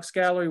Woodcock's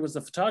Gallery was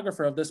the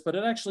photographer of this, but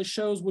it actually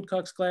shows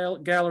Woodcock's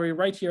Gallery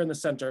right here in the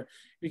center.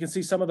 You can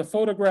see some of the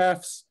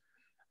photographs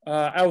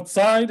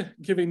outside,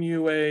 giving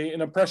you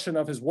an impression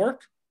of his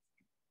work.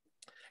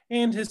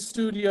 And his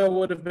studio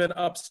would have been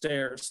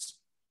upstairs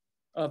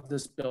of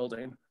this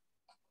building.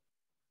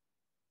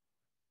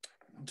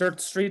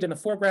 Dirt street in the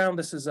foreground.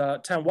 This is a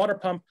town water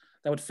pump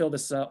that would fill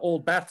this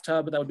old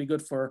bathtub that would be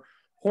good for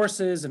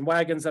horses and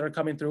wagons that are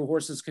coming through.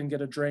 Horses can get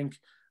a drink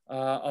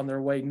on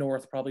their way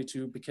north, probably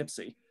to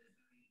Poughkeepsie.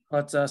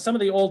 But some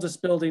of the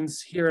oldest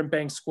buildings here in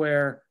Bank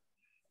Square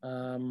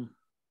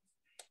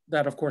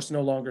that of course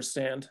no longer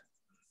stand.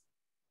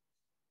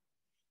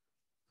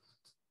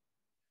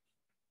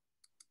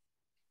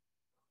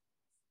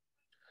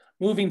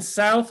 Moving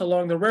south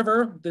along the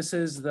river, this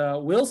is the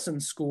Wilson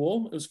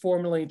School. It was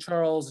formerly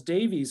Charles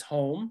Davies'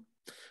 home.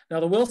 Now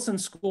the Wilson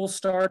School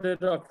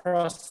started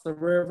across the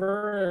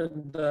river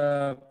in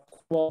the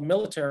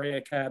Military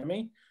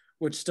Academy,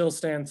 which still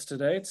stands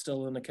today. It's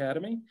still an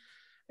academy.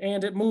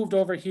 And it moved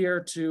over here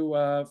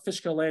to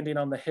Fishkill Landing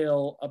on the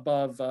hill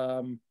above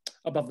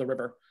the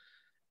river.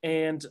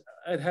 And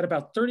it had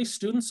about 30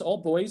 students, all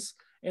boys,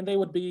 and they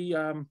would be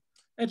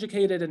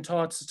educated and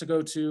taught to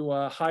go to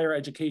higher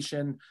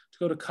education, to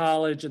go to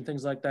college and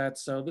things like that.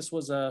 So this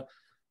was a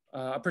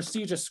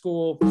prestigious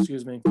school.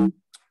 Excuse me. I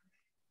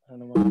don't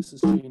know why this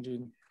is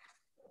changing.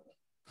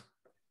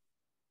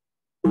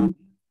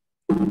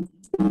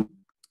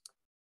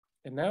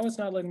 And now it's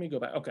not letting me go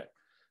back. Okay,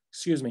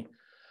 excuse me.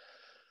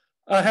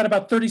 Had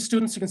about 30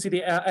 students. You can see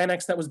the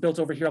annex that was built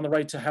over here on the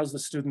right to house the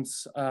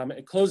students.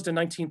 It closed in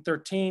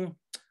 1913.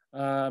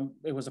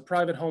 It was a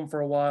private home for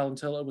a while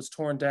until it was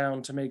torn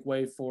down to make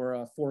way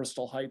for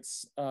Forrestal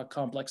Heights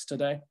complex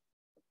today.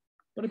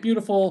 But a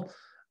beautiful,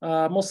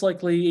 most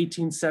likely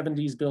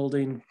 1870s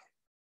building.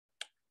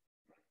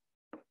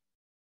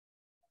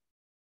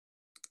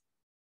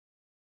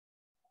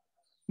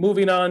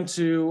 Moving on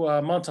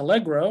to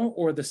Montalegro,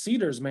 or the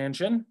Cedars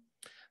Mansion.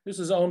 This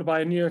was owned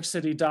by a New York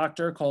City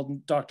doctor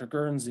called Dr.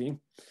 Guernsey.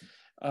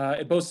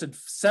 It boasted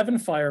 7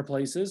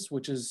 fireplaces,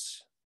 which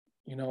is,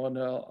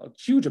 a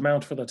huge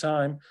amount for the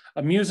time,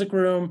 a music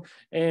room,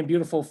 and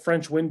beautiful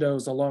French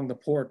windows along the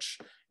porch.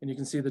 And you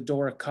can see the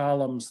Doric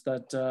columns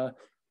that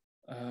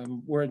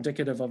were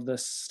indicative of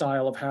this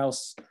style of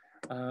house,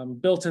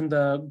 built in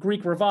the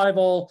Greek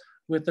Revival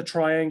with the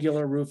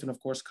triangular roof and, of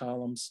course,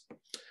 columns.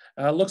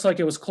 Looks like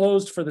it was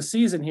closed for the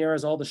season here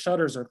as all the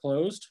shutters are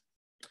closed.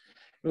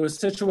 It was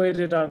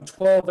situated on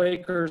 12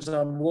 acres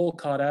on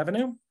Wolcott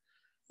Avenue.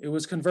 It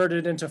was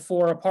converted into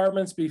 4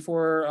 apartments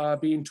before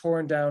being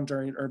torn down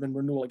during urban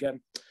renewal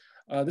again.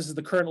 This is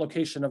the current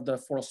location of the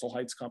Forrestal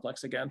Heights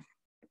complex again.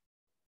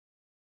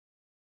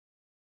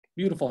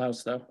 Beautiful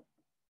house though.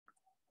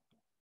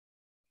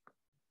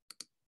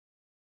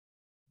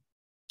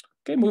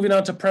 Okay, moving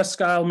on to Presque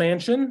Isle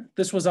Mansion.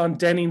 This was on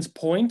Dennings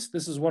Point.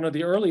 This is one of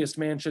the earliest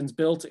mansions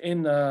built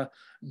in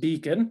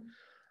Beacon.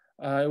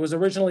 It was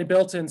originally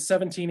built in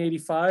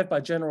 1785 by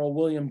General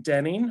William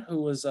Denning,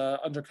 who was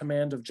under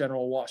command of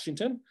General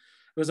Washington.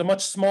 It was a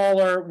much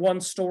smaller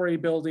 1-story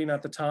building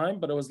at the time,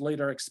 but it was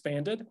later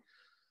expanded.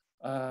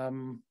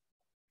 The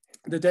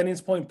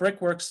Dennings Point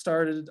brickwork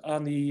started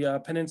on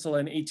the peninsula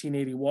in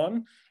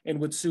 1881 and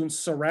would soon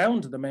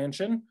surround the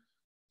mansion.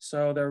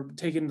 So they're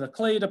taking the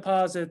clay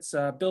deposits,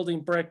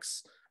 building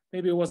bricks.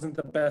 Maybe it wasn't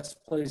the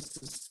best place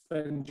to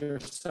spend your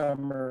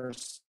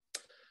summers.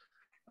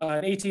 In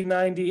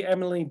 1890,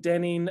 Emily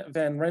Denning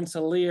van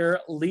Rensselaer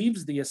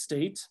leaves the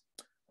estate,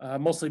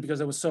 mostly because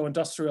it was so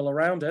industrial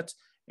around it,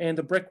 and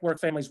the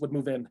brickwork families would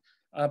move in.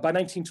 By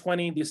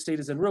 1920, the estate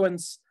is in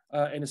ruins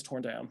and is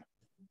torn down.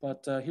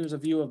 But here's a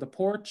view of the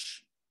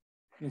porch.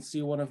 You can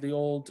see one of the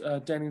old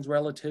Denning's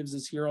relatives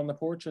is here on the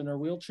porch in her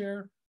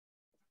wheelchair.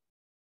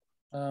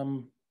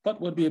 But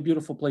would be a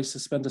beautiful place to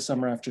spend a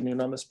summer afternoon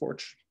on this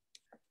porch.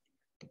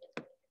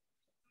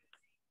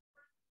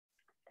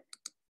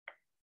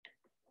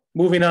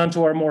 Moving on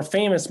to our more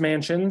famous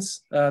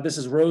mansions, this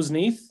is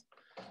Roseneath,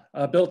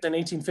 built in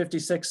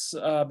 1856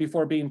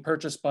 before being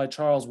purchased by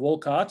Charles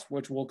Wolcott,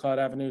 which Wolcott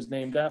Avenue is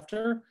named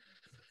after.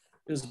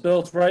 It was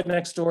built right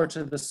next door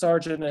to the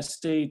Sargent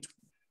Estate,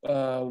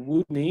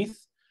 Woodneath.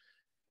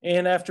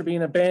 And after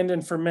being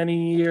abandoned for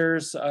many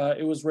years,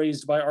 it was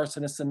razed by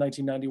arsonists in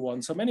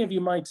 1991. So many of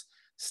you might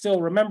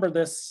still remember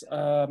this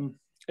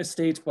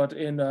estate, but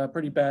in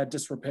pretty bad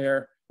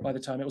disrepair by the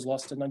time it was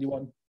lost in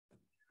 91.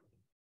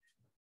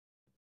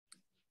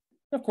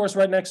 Of course,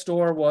 right next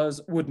door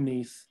was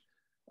Woodneath,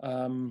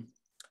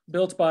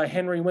 built by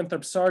Henry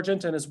Winthrop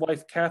Sargent and his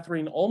wife,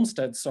 Catherine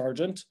Olmsted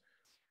Sargent.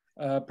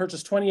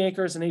 Purchased 20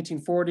 acres in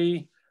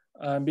 1840,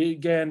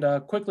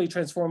 began quickly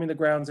transforming the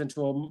grounds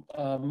into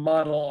a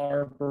model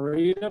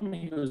arboretum.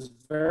 He was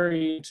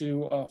very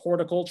into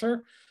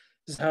horticulture.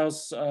 His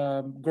house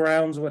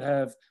grounds would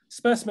have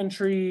specimen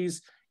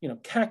trees,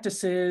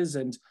 cactuses,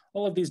 and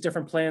all of these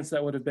different plants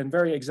that would have been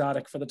very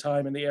exotic for the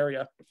time in the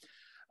area.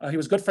 He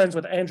was good friends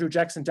with Andrew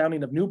Jackson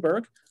Downing of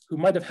Newburgh, who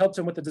might have helped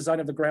him with the design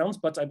of the grounds,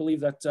 but I believe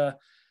that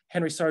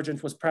Henry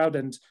Sargent was proud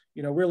and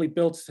really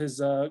built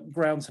his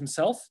grounds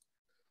himself.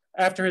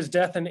 After his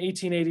death in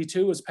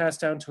 1882, it was passed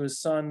down to his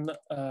son,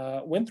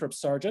 Winthrop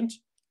Sargent.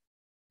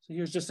 So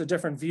here's just a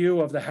different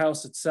view of the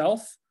house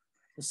itself.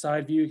 The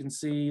side view, you can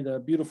see the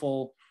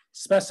beautiful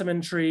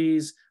specimen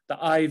trees,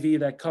 the ivy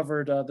that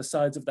covered the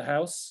sides of the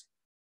house.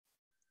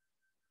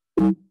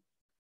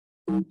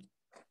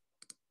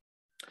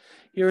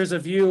 Here is a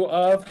view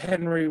of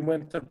Henry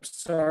Winthrop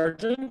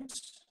Sargent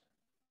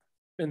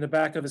in the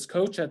back of his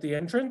coach at the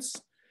entrance.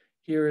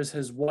 Here is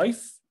his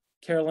wife,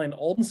 Caroline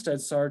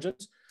Olmsted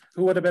Sargent,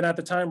 who would have been at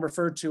the time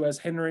referred to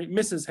as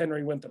Mrs.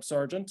 Henry Winthrop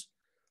Sargent.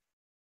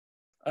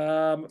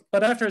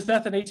 But after his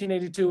death in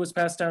 1882, it was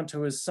passed down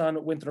to his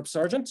son, Winthrop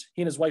Sargent.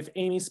 He and his wife,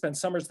 Amy, spent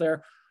summers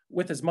there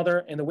with his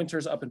mother in the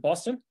winters up in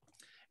Boston.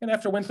 And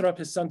after Winthrop,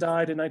 his son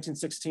died in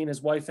 1916,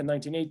 his wife in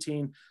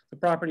 1918. The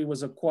property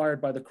was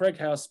acquired by the Craig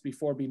House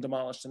before being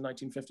demolished in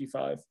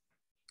 1955. So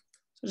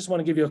I just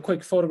want to give you a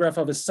quick photograph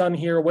of his son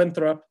here,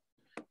 Winthrop,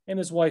 and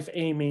his wife,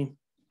 Amy,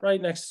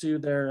 right next to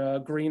their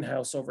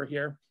greenhouse over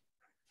here.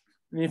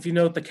 And if you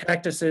note the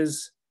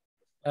cactuses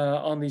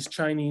on these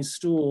Chinese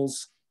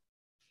stools,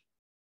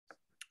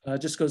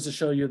 just goes to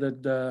show you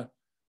the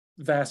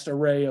vast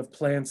array of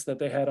plants that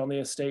they had on the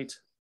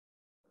estate.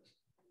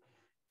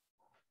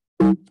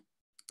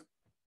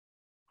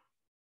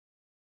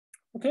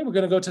 Okay, we're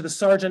going to go to the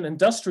Sargent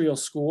Industrial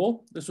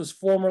School. This was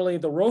formerly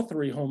the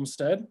Rothery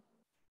Homestead.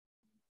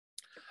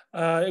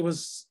 It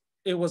was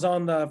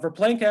on the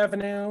Verplank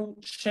Avenue,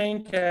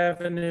 Shank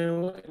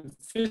Avenue, and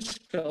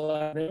Fishkill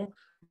Avenue,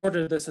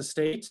 bordered this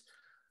estate.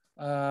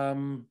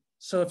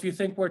 So if you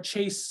think where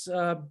Chase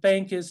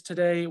Bank is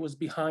today, it was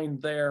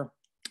behind there,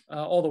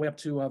 all the way up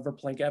to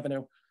Verplank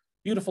Avenue.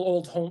 Beautiful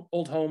old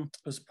home.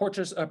 It was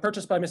purchased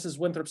by Mrs.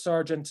 Winthrop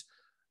Sargent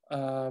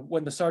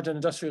when the Sargent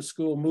Industrial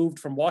School moved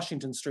from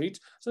Washington Street.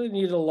 So they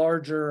needed a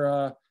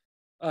larger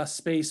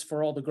space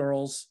for all the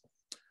girls.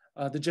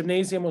 The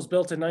gymnasium was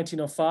built in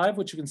 1905,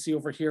 which you can see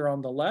over here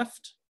on the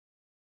left.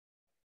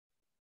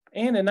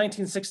 And in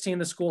 1916,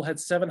 the school had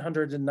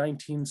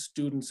 719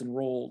 students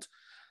enrolled.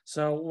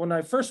 So when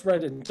I first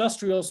read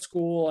industrial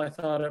school, I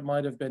thought it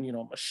might have been,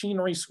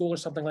 machinery school or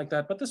something like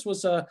that. But this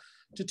was to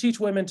teach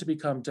women to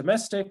become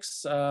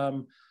domestics,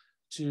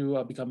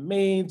 to become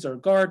maids or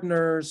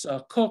gardeners,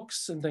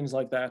 cooks, and things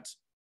like that.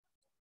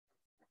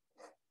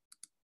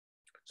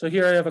 So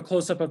here I have a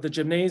close-up of the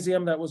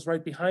gymnasium that was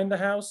right behind the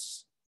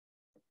house.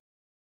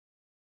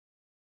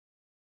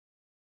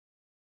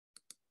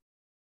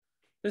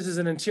 This is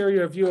an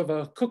interior view of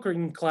a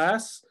cooking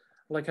class.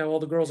 I like how all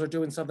the girls are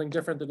doing something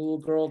different. The little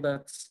girl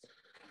that's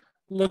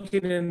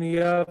looking in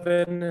the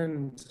oven,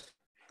 and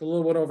the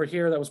little one over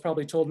here that was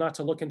probably told not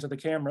to look into the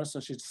camera, so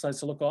she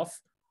decides to look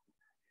off.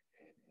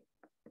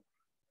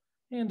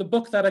 And the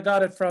book that I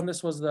got it from,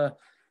 this was the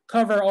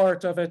cover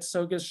art of it.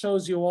 So it just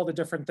shows you all the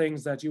different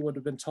things that you would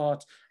have been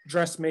taught: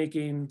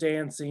 dressmaking,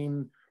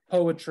 dancing,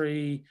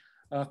 poetry,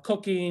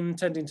 cooking,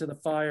 tending to the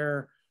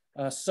fire,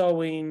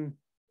 sewing,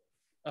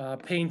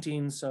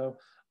 painting. So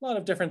a lot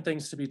of different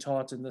things to be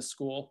taught in this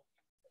school.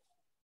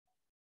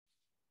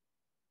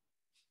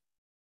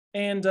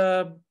 And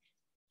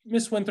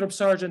Miss Winthrop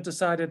Sargent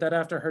decided that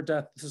after her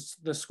death,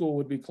 the school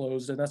would be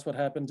closed, and that's what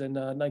happened in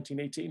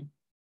 1918.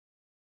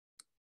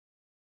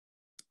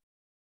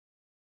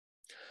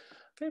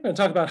 Okay, we're going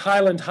to talk about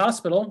Highland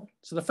Hospital.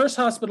 So the first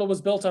hospital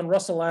was built on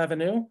Russell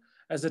Avenue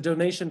as a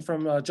donation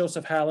from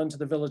Joseph Hallen to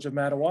the village of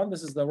Matawan.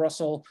 This is the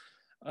Russell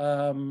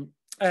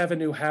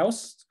Avenue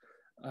house.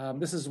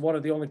 This is one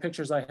of the only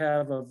pictures I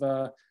have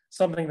of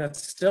something that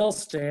still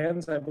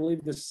stands. I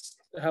believe this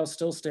house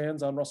still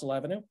stands on Russell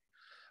Avenue.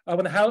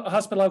 When the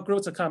hospital outgrew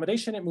its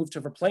accommodation, it moved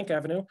to Verplank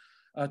Avenue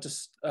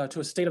to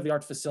a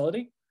state-of-the-art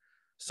facility.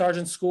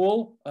 Sargent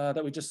School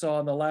that we just saw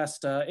in the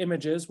last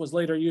images was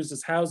later used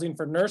as housing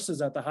for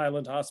nurses at the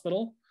Highland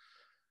Hospital.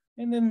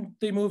 And then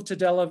they moved to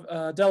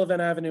Delavan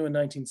Avenue in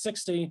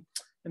 1960,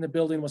 and the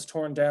building was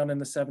torn down in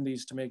the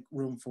 70s to make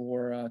room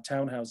for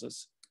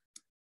townhouses.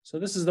 So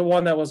this is the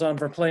one that was on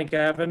Verplank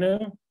Avenue.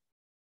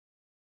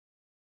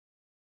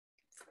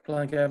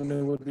 Verplank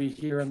Avenue would be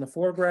here in the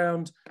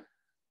foreground.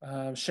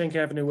 Shank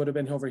Avenue would have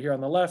been over here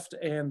on the left,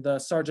 and the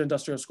Sargent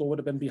Industrial School would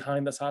have been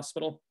behind this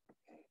hospital.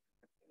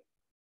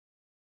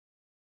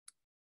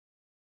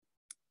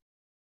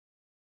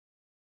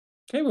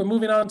 Okay, we're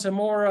moving on to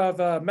more of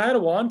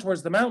Matawan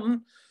towards the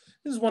mountain.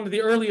 This is one of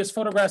the earliest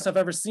photographs I've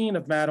ever seen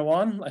of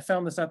Matawan. I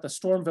found this at the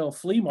Stormville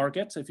Flea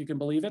Market, if you can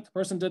believe it. The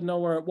person didn't know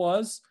where it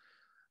was,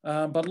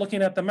 but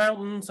looking at the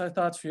mountains, I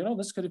thought,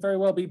 this could very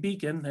well be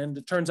Beacon, and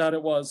it turns out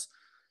it was.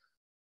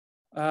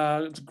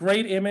 It's a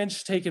great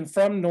image taken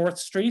from North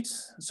Street.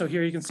 So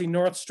here you can see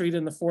North Street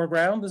in the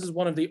foreground. This is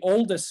one of the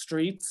oldest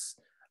streets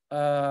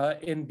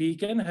in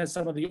Beacon, has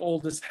some of the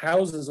oldest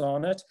houses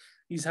on it.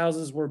 These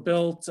houses were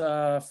built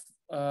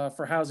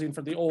for housing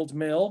for the old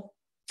mill.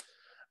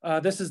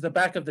 This is the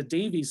back of the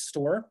Davies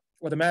store,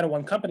 or the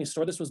Matawan Company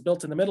store. This was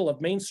built in the middle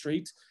of Main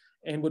Street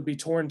and would be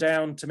torn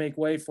down to make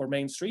way for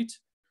Main Street.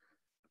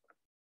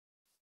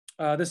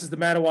 This is the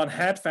Matawan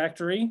Hat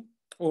Factory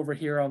over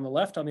here on the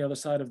left, on the other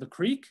side of the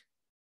creek.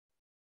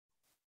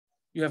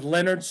 You have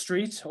Leonard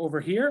Street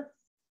over here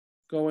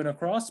going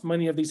across.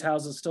 Many of these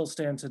houses still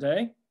stand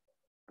today.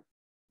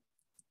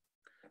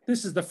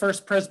 This is the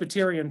First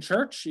Presbyterian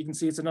Church. You can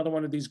see it's another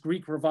one of these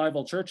Greek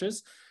revival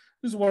churches.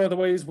 This is one of the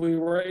ways we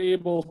were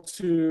able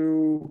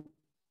to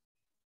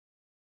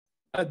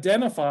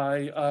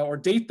identify or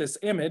date this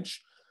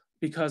image,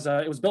 because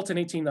it was built in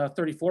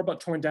 1834, but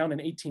torn down in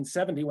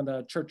 1870 when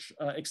the church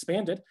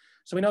expanded.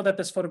 So we know that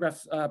this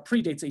photograph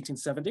predates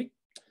 1870.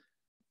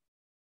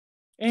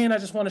 And I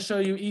just want to show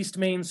you East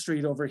Main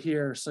Street over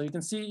here. So you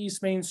can see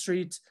East Main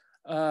Street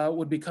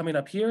would be coming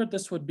up here.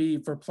 This would be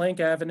for Plank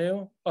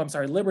Avenue. Oh, I'm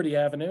sorry, Liberty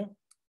Avenue.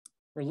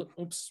 Or,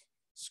 oops,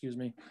 excuse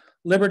me.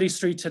 Liberty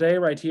Street today,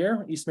 right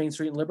here, East Main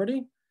Street and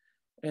Liberty.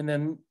 And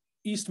then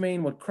East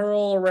Main would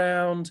curl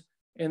around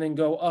and then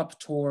go up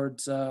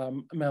towards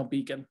Mount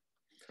Beacon.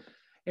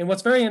 And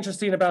what's very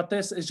interesting about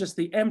this is just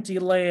the empty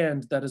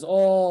land that is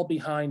all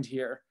behind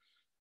here.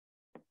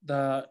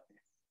 The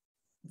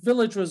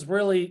village was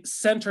really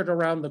centered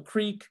around the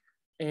creek,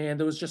 and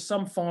there was just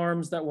some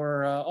farms that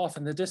were off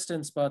in the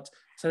distance, but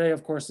today,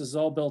 of course, this is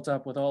all built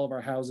up with all of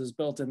our houses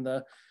built in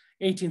the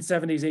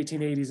 1870s,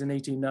 1880s, and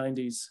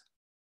 1890s.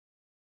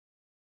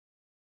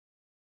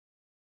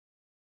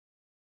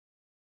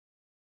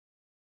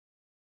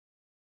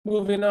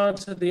 Moving on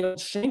to the old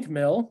Shank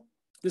Mill.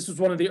 This was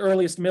one of the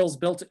earliest mills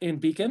built in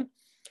Beacon.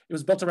 It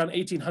was built around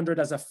 1800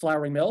 as a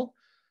flouring mill.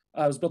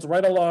 It was built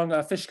right along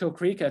Fishkill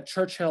Creek at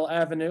Churchill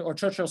Avenue or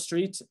Churchill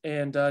Street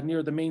and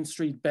near the Main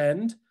Street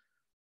bend.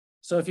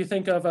 So if you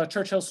think of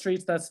Churchill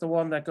Street, that's the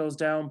one that goes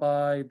down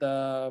by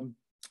the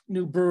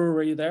new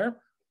brewery there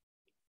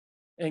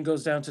and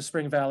goes down to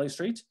Spring Valley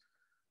Street.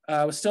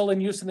 It was still in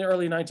use in the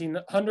early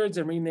 1900s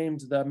and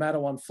renamed the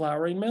Matawan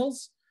Flouring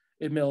Mills.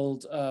 It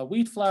milled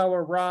wheat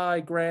flour, rye,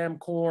 gram,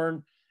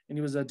 corn, and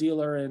he was a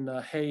dealer in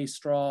hay,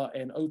 straw,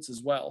 and oats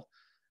as well.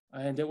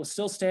 And it was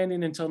still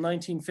standing until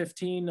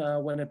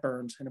 1915 when it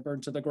burned, and it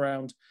burned to the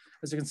ground.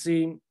 As you can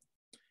see,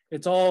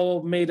 it's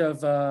all made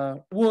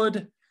of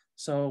wood,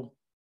 so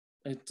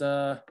it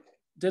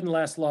didn't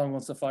last long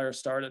once the fire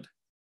started.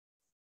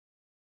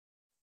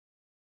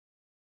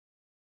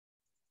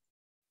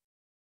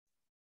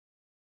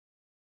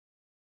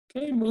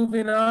 Okay,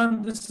 moving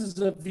on. This is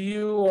a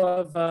view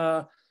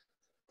of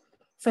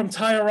from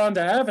Tioronda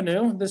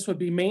Avenue. This would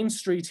be Main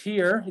Street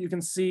here. You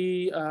can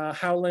see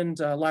Howland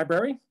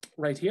Library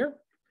right here.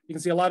 You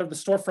can see a lot of the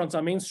storefronts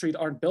on Main Street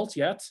aren't built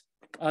yet.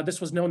 This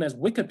was known as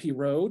Wickapee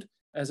Road,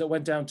 as it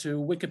went down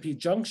to Wickapee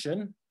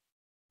Junction,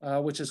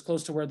 which is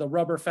close to where the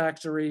rubber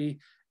factory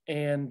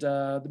and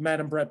the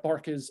Madame Brett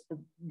Park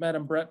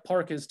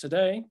is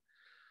today.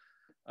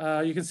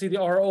 You can see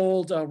our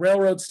old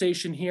railroad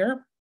station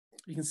here.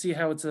 You can see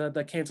how it's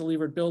the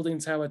cantilevered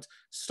buildings, how it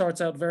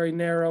starts out very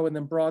narrow and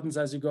then broadens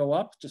as you go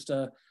up. Just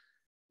a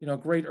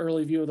great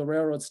early view of the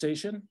railroad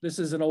station. This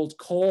is an old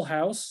coal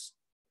house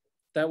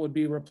that would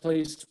be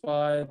replaced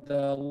by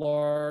the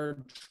large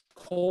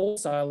coal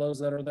silos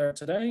that are there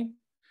today.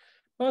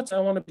 But I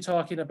want to be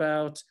talking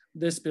about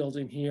this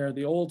building here,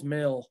 the old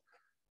mill.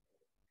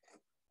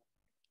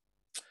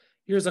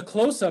 Here's a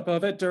close-up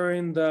of it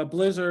during the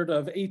blizzard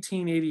of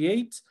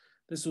 1888.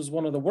 This was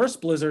one of the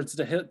worst blizzards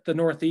to hit the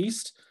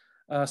Northeast.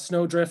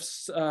 Snow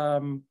drifts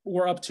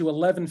were up to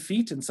 11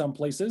 feet in some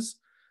places.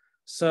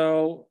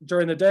 So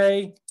during the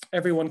day,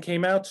 everyone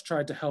came out,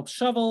 tried to help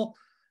shovel.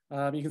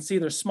 You can see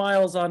there's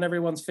smiles on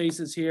everyone's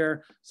faces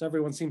here. So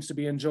everyone seems to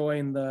be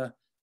enjoying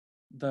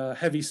the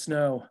heavy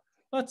snow.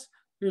 But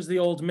here's the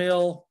old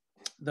mill,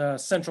 the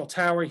central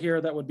tower here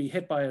that would be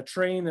hit by a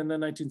train in the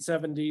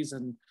 1970s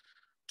and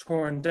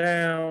torn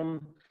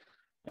down.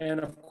 And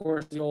of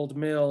course, the old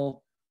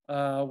mill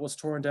was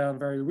torn down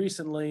very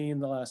recently in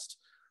the last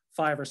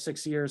 5 or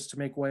 6 years to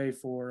make way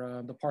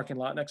for the parking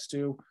lot next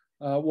to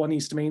 1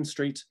 East Main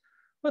Street.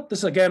 But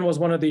this again was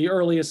one of the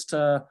earliest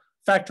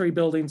factory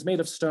buildings made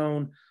of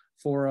stone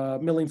for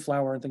milling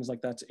flour and things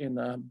like that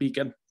in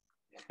Beacon.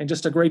 And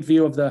just a great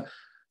view of the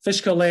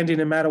Fishkill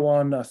Landing and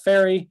Matawan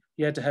ferry.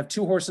 You had to have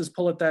 2 horses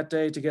pull it that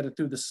day to get it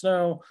through the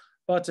snow,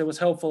 but it was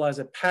helpful as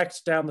it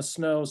packed down the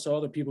snow so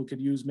other people could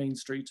use Main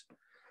Street.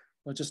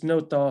 But just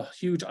note the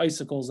huge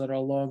icicles that are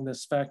along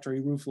this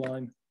factory roof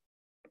line.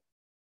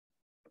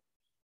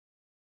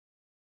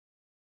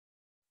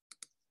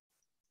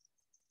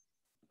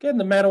 Again,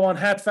 the Matawan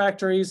Hat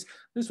Factories.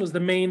 This was the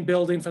main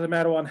building for the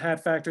Matawan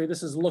Hat Factory.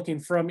 This is looking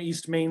from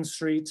East Main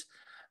Street.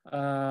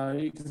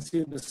 You can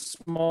see the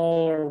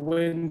smaller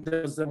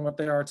windows than what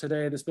they are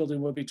today. This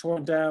building would be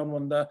torn down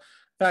when the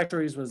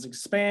factories was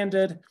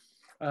expanded.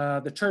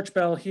 The church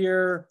bell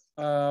here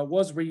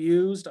was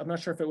reused. I'm not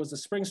sure if it was the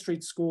Spring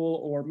Street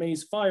School or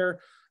Mays Fire,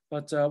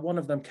 but one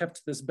of them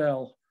kept this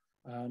bell.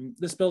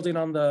 This building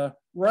on the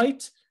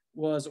right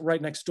was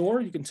right next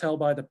door. You can tell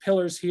by the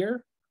pillars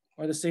here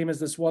are the same as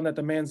this one that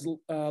the man's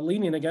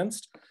leaning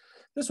against.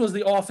 This was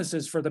the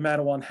offices for the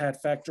Mattawan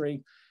Hat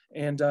Factory.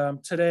 And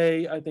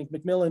today, I think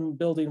Macmillan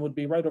building would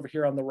be right over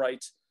here on the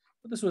right.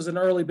 But this was an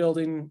early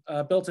building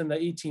built in the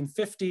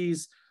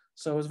 1850s.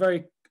 So it was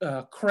very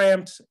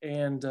cramped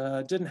and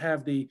didn't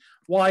have the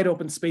wide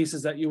open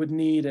spaces that you would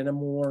need in a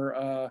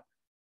more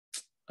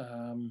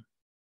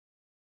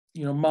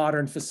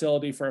modern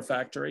facility for a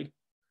factory.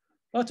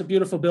 Well, it's a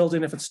beautiful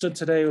building. If it stood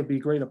today, it would be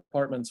great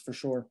apartments for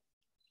sure.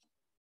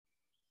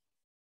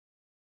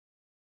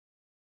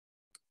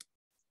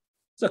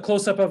 It's a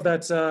close-up of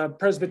that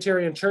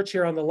Presbyterian church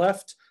here on the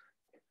left.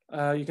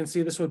 You can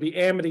see this would be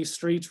Amity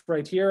Street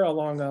right here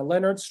along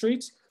Leonard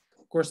Street.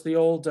 Of course, the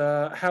old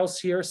house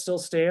here still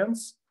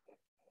stands.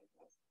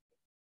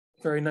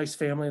 Very nice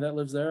family that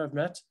lives there, I've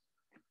met.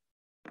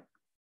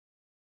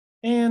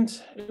 And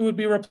it would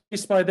be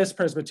replaced by this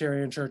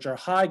Presbyterian church, our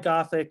high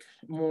Gothic,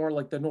 more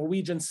like the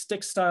Norwegian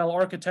stick style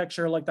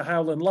architecture, like the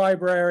Howland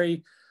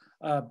Library,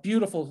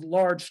 beautiful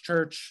large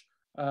church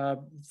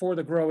for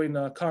the growing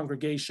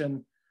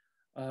congregation.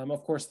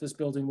 Of course, this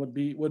building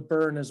would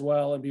burn as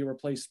well and be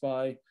replaced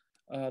by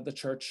the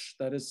church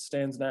that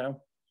stands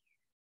now.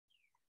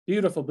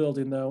 Beautiful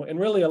building though, and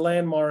really a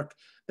landmark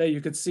that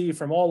you could see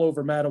from all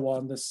over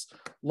Mattawan, this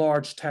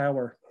large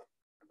tower.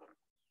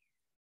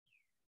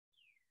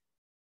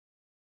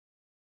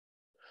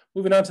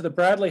 Moving on to the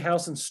Bradley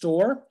House and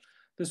Store.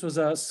 This was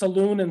a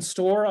saloon and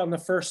store on the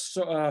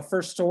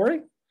first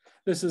story.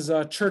 This is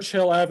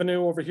Churchill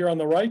Avenue over here on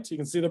the right. You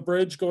can see the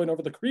bridge going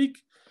over the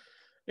creek.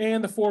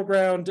 And the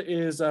foreground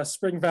is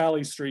Spring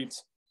Valley Street.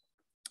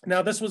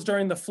 Now this was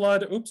during the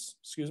flood,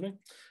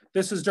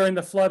 This was during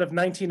the flood of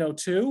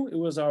 1902. It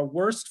was our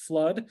worst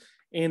flood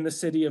in the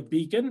city of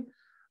Beacon.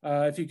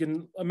 If you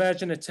can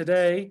imagine it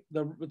today,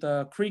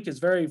 the creek is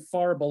very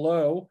far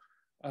below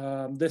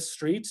this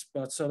street,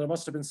 but so there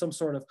must have been some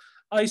sort of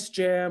ice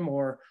jam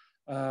or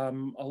a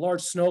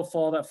large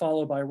snowfall that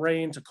followed by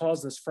rain to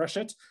cause this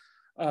freshet.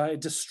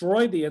 It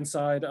destroyed the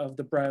inside of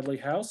the Bradley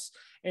house,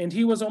 and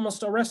he was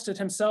almost arrested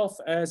himself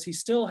as he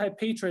still had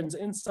patrons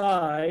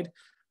inside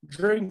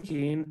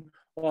drinking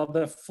while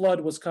the flood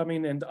was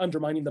coming and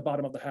undermining the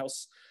bottom of the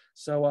house.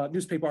 So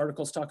newspaper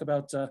articles talk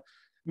about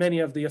many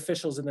of the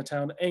officials in the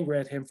town angry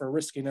at him for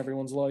risking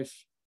everyone's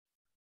life.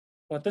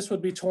 But this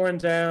would be torn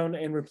down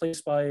and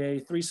replaced by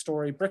a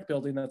 3-story brick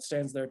building that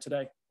stands there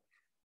today.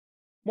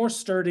 More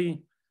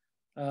sturdy,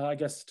 I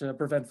guess, to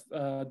prevent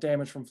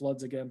damage from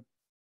floods again.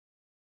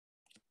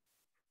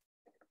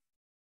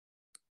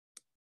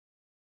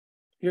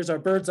 Here's our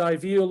bird's eye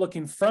view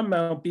looking from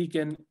Mount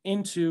Beacon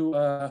into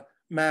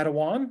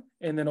Mattawan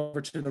and then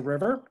over to the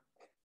river.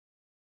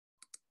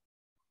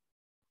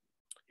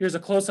 Here's a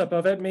close-up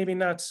of it, maybe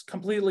not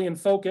completely in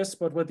focus,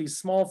 but with these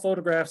small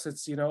photographs,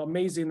 it's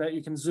amazing that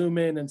you can zoom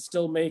in and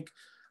still make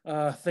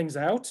things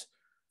out.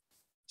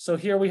 So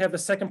here we have the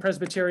Second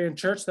Presbyterian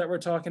Church that we're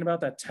talking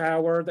about, that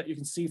tower that you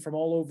can see from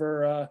all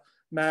over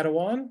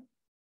Mattawan.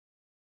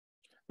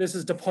 This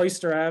is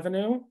DePoyster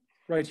Avenue,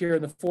 right here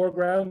in the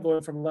foreground,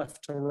 going from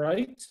left to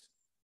right.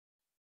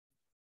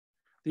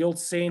 The old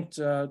St.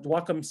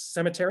 Dwacum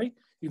Cemetery.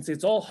 You can see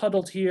it's all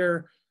huddled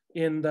here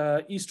in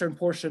the eastern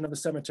portion of the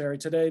cemetery.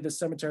 Today, the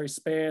cemetery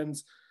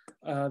spans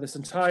this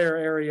entire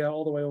area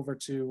all the way over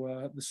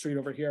to the street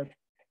over here.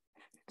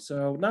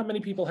 So not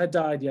many people had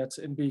died yet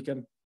in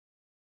Beacon.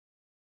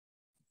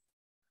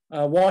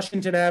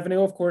 Washington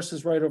Avenue, of course,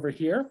 is right over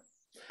here.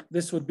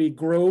 This would be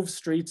Grove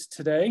Street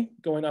today,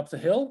 going up the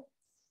hill.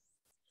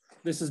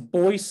 This is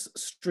Boyce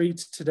Street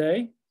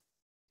today.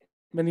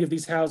 Many of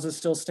these houses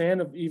still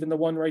stand, even the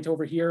one right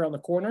over here on the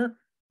corner.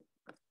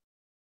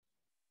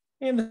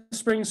 And the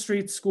Spring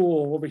Street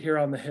School over here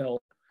on the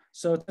hill.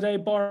 So today,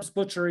 Barb's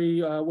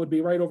Butchery would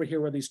be right over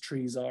here where these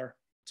trees are,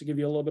 to give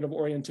you a little bit of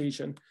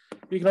orientation.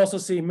 You can also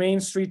see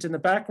Main Street in the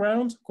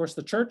background, of course,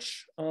 the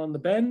church on the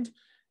bend,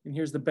 and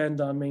here's the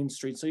bend on Main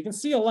Street. So you can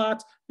see a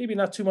lot, maybe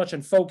not too much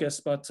in focus,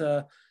 but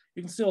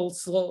you can still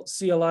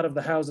see a lot of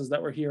the houses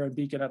that were here in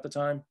Beacon at the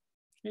time,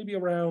 maybe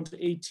around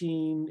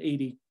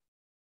 1880.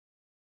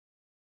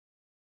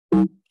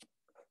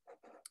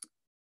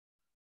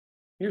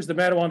 Here's the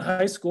Mattawan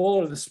High School,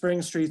 or the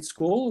Spring Street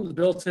School. It was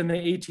built in the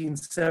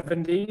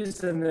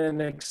 1870s and then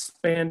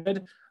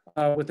expanded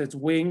with its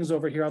wings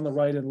over here on the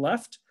right and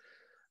left.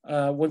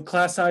 When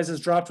class sizes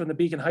dropped when the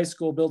Beacon High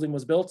School building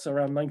was built,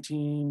 around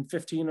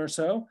 1915 or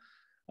so,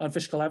 on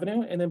Fishkill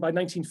Avenue. And then by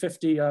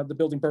 1950, the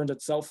building burned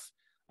itself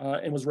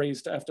and was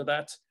raised after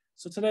that.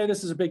 So today,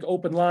 this is a big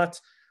open lot.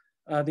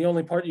 The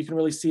only part you can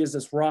really see is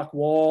this rock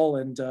wall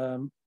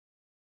and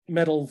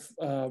metal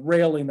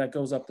railing that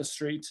goes up the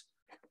street.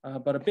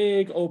 But a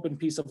big open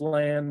piece of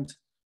land,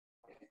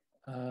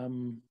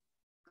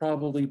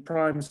 probably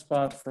prime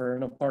spot for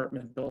an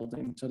apartment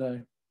building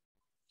today.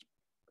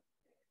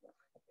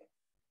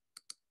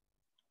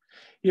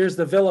 Here's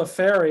the Villa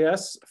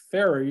Ferraris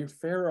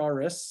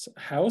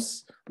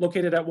house,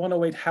 located at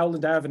 108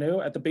 Howland Avenue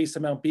at the base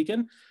of Mount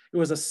Beacon. It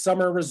was a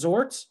summer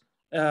resort,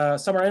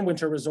 summer and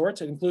winter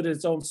resort. It included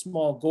its own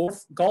small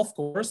golf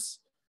course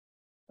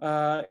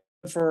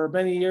for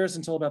many years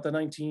until about the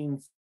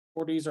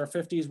 1940s or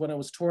 50s, when it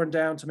was torn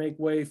down to make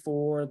way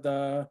for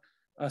the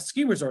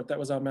ski resort that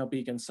was on Mount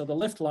Beacon. So the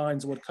lift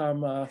lines would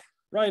come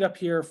right up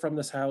here from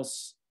this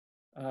house.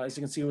 As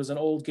you can see, it was an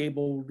old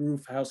gable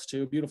roof house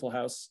too, beautiful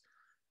house.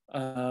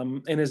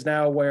 And is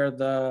now where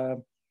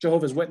the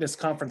Jehovah's Witness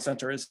Conference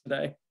Center is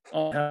today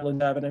on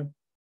Howland Avenue.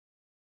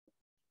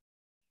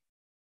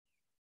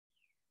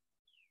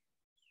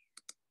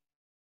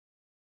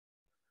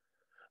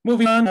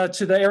 Moving on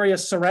to the area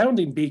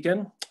surrounding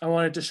Beacon, I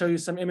wanted to show you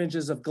some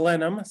images of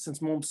Glenham,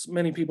 since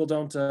many people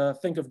don't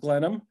think of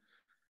Glenham.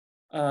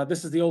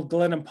 This is the old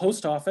Glenham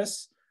post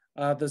office.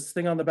 This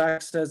thing on the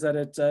back says that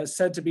it's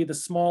said to be the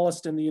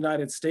smallest in the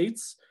United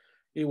States.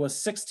 It was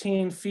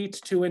 16 feet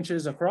 2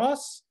 inches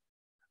across,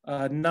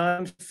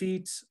 9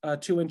 feet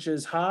 2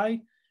 inches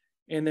high,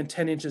 and then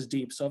 10 inches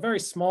deep. So a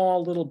very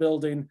small little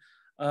building.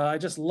 I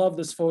just love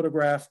this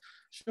photograph,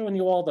 showing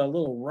you all the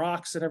little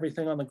rocks and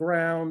everything on the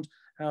ground,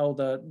 how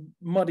the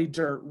muddy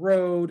dirt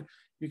road.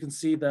 You can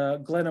see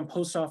the Glenham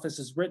post office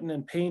is written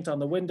in paint on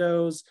the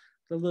windows,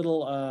 the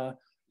little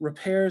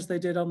repairs they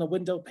did on the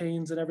window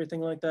panes and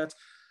everything like that.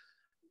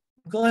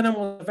 Glenham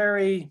was a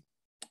very,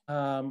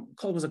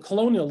 it was a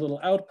colonial little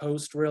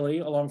outpost really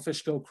along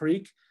Fishkill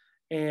Creek,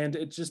 and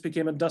it just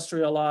became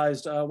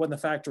industrialized when the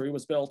factory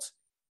was built.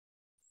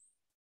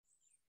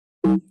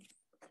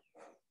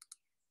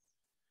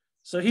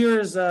 So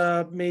here's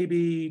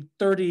maybe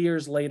 30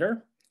 years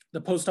later.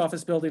 The post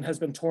office building has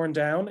been torn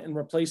down and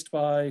replaced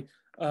by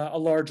a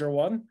larger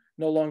one,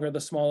 no longer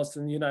the smallest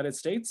in the United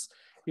States.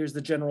 Here's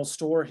the general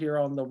store here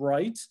on the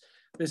right.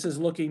 This is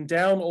looking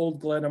down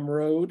Old Glenham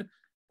Road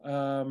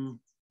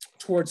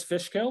towards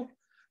Fishkill.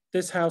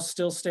 This house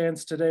still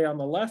stands today on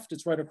the left.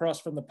 It's right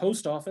across from the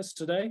post office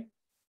today.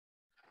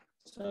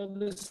 So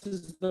this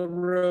is the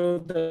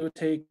road that would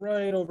take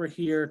right over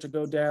here to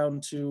go down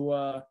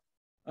to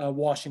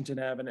Washington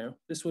Avenue.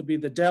 This would be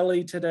the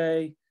deli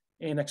today,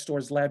 and next door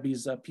is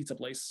Labby's Pizza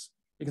Place.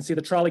 You can see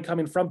the trolley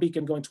coming from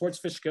Beacon going towards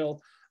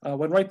Fishkill,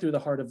 went right through the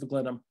heart of the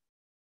Glenham. Of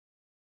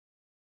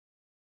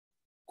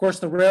course,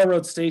 the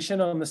railroad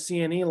station on the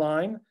CNE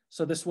line.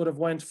 So this would have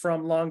went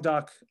from Long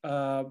Dock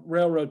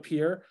Railroad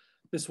Pier.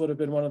 This would have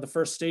been one of the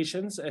first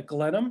stations at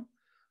Glenham.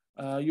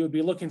 You would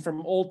be looking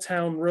from Old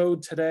Town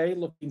Road today,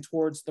 looking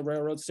towards the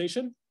railroad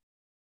station.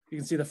 You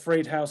can see the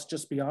freight house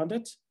just beyond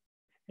it.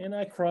 And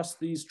I cross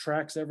these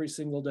tracks every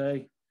single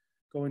day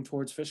going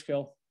towards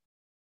Fishkill.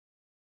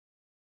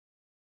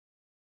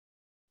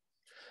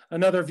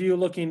 Another view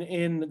looking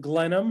in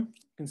Glenham.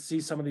 You can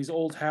see some of these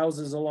old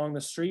houses along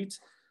the street.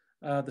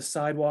 The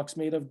sidewalks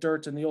made of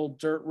dirt and the old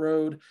dirt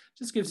road.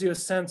 Just gives you a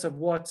sense of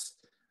what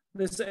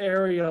this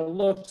area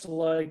looked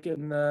like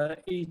in the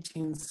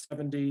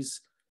 1870s.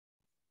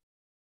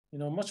 You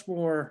know, much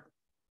more,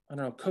 I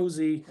don't know,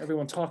 cozy,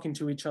 everyone talking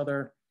to each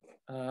other.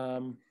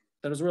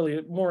 That was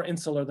really more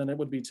insular than it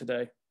would be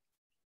today.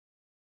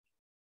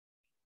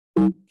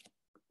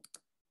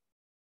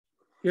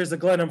 Here's the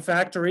Glenham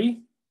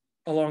factory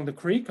along the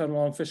creek,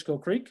 along Fishkill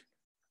Creek.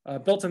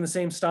 Built in the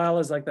same style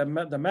as like the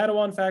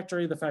Matawan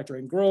factory, the factory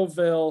in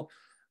Groveville,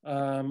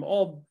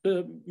 all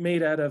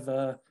made out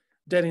of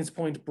Dennings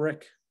Point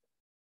brick.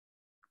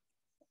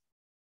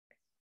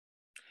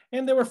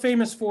 And they were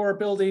famous for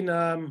building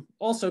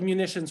also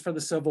munitions for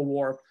the Civil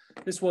War.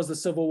 This was the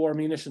Civil War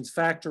munitions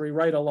factory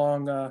right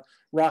along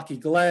Rocky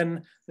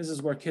Glen. This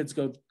is where kids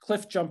go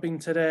cliff jumping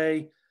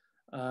today,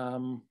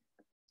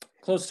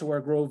 close to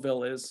where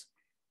Groveville is.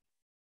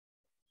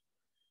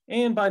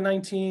 And by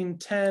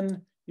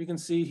 1910, you can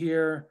see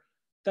here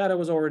that it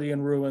was already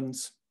in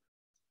ruins.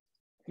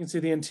 You can see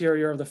the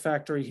interior of the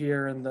factory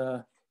here and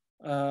the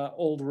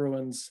old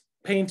ruins.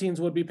 Paintings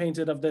would be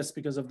painted of this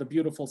because of the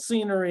beautiful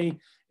scenery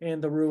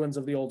and the ruins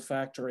of the old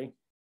factory.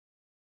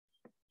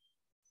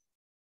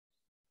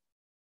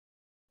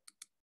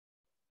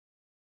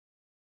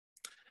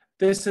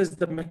 This is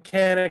the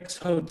Mechanics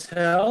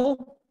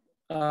Hotel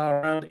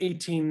around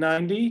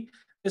 1890.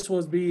 This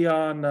would be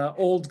on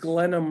Old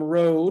Glenham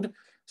Road.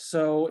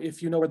 So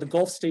if you know where the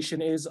Gulf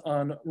Station is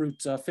on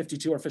Route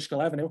 52 or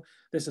Fishkill Avenue,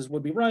 this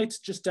would be right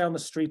just down the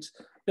street,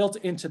 built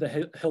into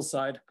the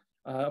hillside.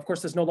 Of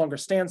course, this no longer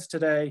stands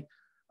today,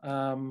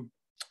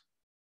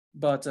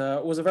 but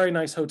it was a very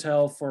nice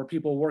hotel for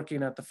people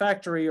working at the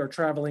factory or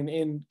traveling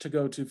in to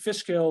go to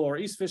Fishkill or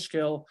East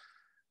Fishkill.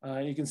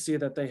 You can see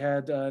that they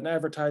had an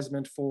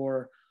advertisement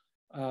for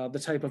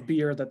the type of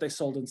beer that they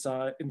sold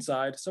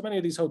inside. So many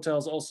of these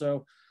hotels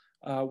also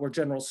were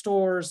general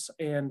stores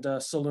and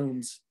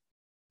saloons.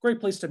 Great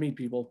place to meet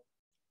people.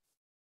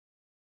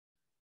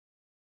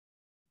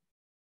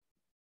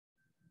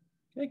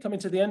 Okay, coming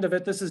to the end of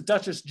it, this is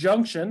Dutchess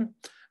Junction.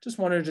 Just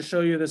wanted to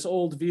show you this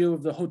old view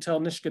of the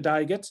Hotel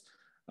Nishkadaiget.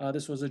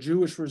 This was a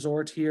Jewish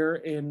resort here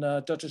in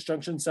Dutchess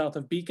Junction, south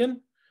of Beacon.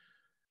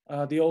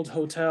 The old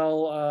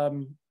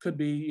hotel could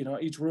be,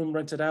 each room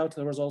rented out.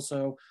 There was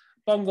also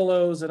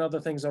bungalows and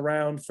other things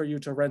around for you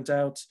to rent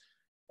out.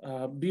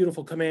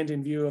 Beautiful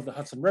commanding view of the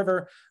Hudson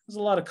River. There's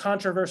a lot of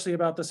controversy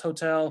about this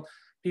hotel.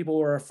 People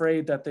were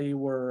afraid that they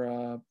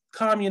were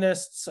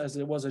communists, as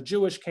it was a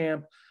Jewish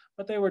camp,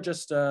 but they were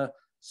just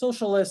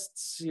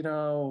socialists,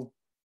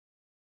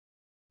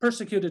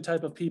 persecuted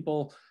type of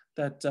people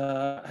that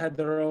had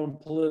their own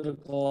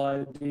political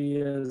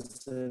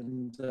ideas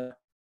and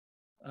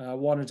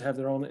wanted to have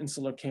their own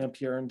insular camp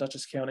here in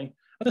Dutchess County.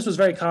 But this was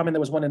very common. There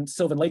was one in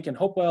Sylvan Lake and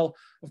Hopewell.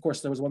 Of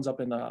course, there was ones up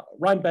in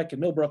Rhinebeck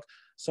and Millbrook.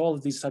 So all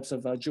of these types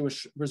of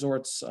Jewish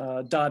resorts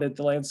dotted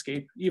the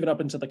landscape, even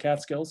up into the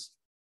Catskills.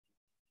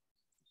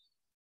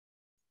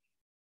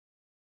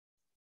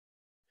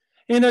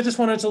 And I just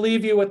wanted to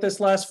leave you with this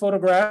last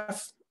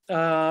photograph.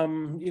 I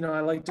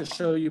like to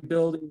show you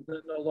buildings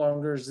that no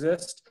longer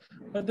exist,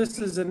 but this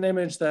is an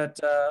image that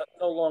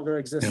no longer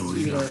exists There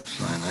we go. either.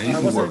 Sign. You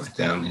can work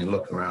down here,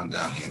 look around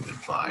down here with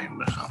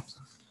volume or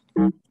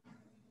something.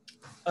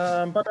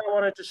 But I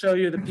wanted to show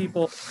you the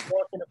people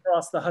walking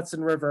across the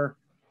Hudson River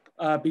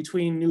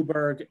between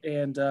Newburgh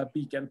and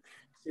Beacon.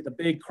 See the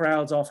big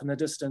crowds off in the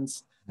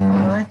distance.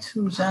 Well, that's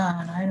who's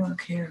on. I don't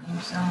care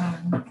who's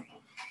on.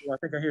 I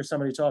think I hear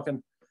somebody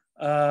talking.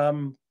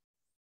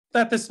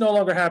 That this no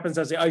longer happens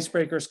as the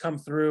icebreakers come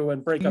through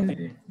and break up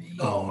the...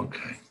 Oh,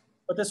 okay.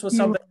 But this was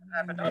something that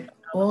happened up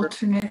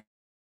alternate.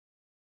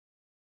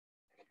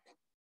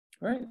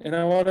 Right, and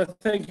I want to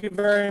thank you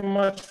very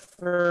much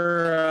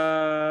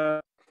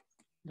for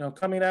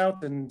coming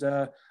out and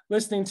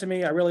listening to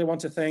me. I really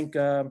want to thank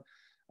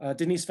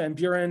Denise Van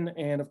Buren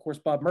and of course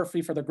Bob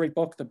Murphy for the great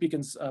book, The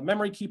Beacon's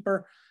Memory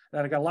Keeper.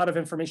 And I got a lot of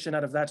information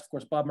out of that. Of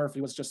course, Bob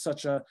Murphy was just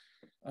such a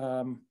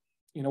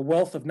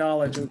wealth of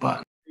knowledge.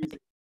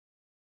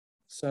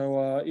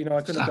 So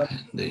I could have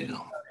done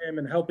him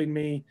and helping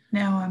me.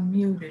 Now I'm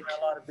muted.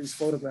 A lot of these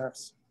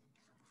photographs.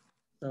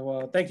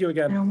 So thank you I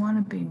again. don't want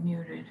to be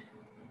muted.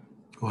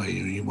 Why,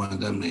 you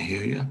want them to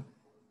hear you?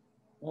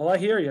 Well, I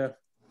hear you.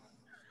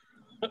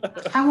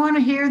 I want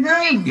to hear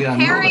them. Yeah,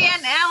 Harry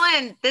and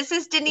Ellen, this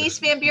is Denise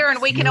Van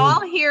Buren. We can all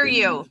hear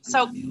you.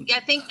 So I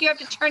think you have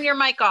to turn your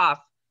mic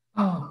off.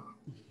 Oh.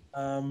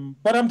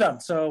 But I'm done.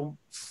 So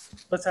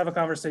let's have a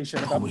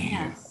conversation about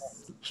Yes.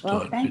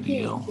 Well, thank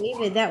you,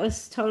 David. That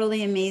was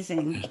totally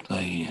amazing.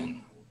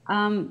 Diane.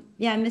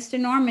 Yeah, Mr.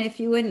 Norman, if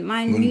you wouldn't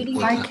mind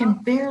muting. I can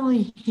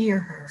barely hear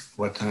her.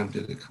 What time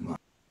did it come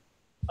up?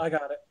 I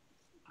got it.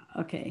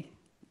 Okay.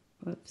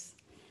 Whoops.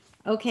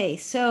 Okay,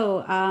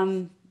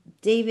 so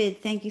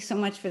David, thank you so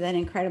much for that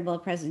incredible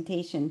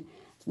presentation.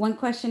 One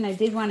question I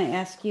did want to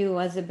ask you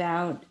was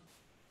about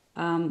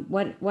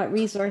what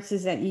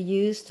resources that you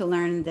use to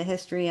learn the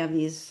history of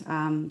these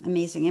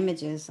amazing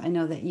images. I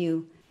know that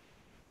you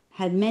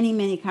had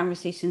many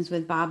conversations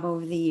with Bob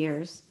over the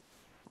years,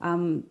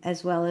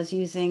 as well as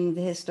using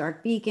the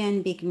Historic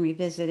Beacon, Beacon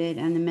Revisited,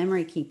 and the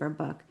Memory Keeper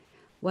book.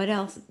 What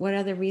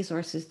other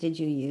resources did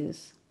you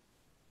use?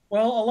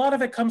 Well, a lot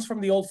of it comes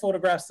from the old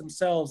photographs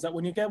themselves, that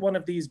when you get one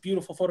of these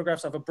beautiful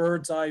photographs of a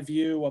bird's eye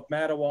view of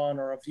Matawan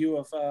or a view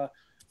of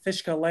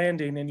Fishka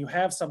Landing, and you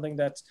have something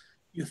that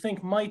you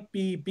think might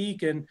be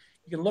Beacon,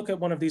 you can look at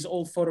one of these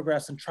old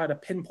photographs and try to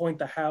pinpoint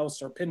the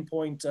house or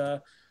pinpoint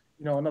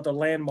another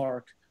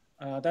landmark.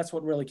 That's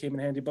what really came in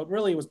handy. But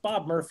really, it was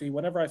Bob Murphy.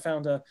 Whenever I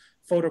found a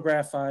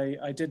photograph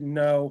I didn't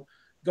know,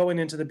 going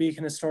into the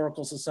Beacon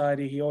Historical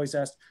Society, he always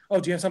asked, "Oh,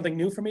 do you have something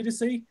new for me to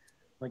see?"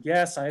 I'm like,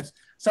 yes, I have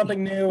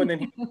something new. And then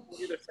he would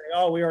either say,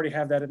 "Oh, we already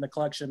have that in the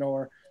collection,"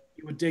 or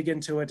he would dig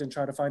into it and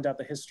try to find out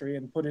the history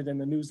and put it in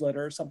the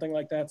newsletter or something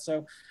like that. So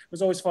it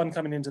was always fun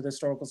coming into the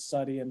Historical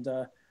Society and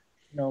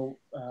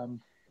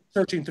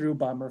searching through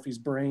Bob Murphy's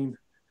brain.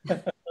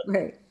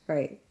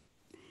 Right.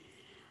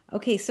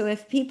 Okay, so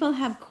if people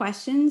have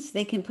questions,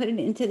 they can put it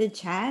into the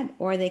chat,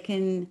 or they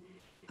can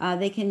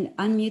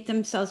unmute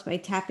themselves by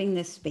tapping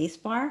the space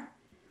bar.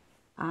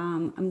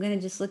 I'm going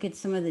to just look at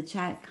some of the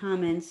chat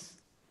comments.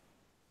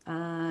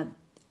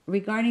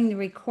 Regarding the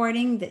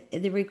recording,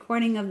 the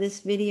recording of this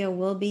video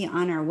will be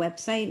on our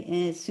website,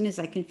 and as soon as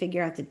I can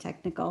figure out the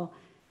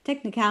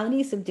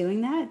technicalities of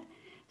doing that.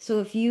 So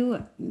if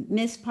you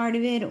missed part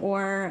of it,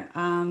 or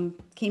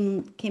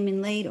came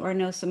in late, or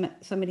know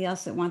somebody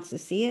else that wants to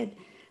see it,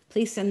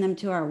 please send them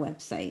to our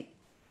website.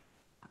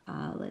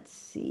 Let's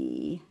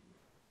see.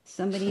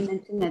 Somebody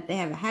mentioned that they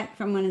have a hat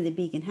from one of the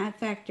Beacon hat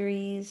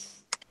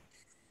factories.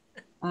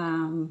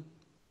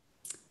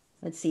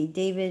 Let's see,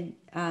 David,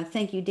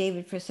 thank you,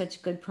 David, for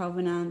such good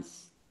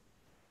provenance.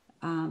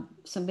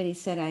 Somebody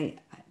said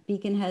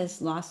Beacon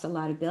has lost a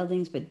lot of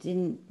buildings, but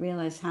didn't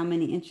realize how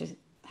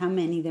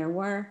many there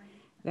were.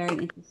 Very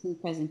interesting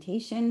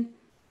presentation.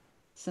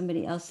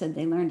 Somebody else said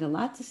they learned a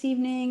lot this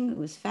evening. It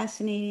was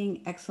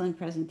fascinating, excellent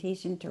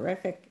presentation,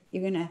 terrific.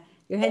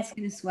 Your head's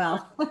gonna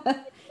swell.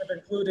 I've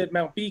included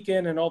Mount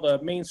Beacon and all the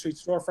Main Street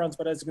storefronts,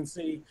 but as you can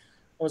see,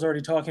 I was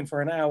already talking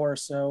for an hour,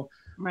 so.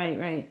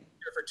 Right.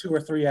 For 2 or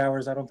 3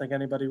 hours. I don't think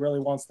anybody really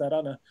wants that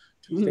on a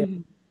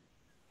Tuesday.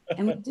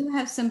 And we do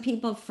have some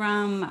people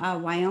from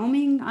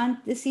Wyoming on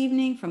this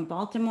evening, from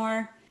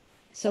Baltimore.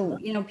 So,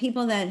 you know,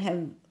 people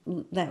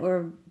that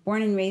were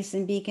born and raised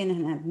in Beacon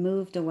and have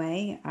moved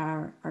away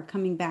are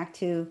coming back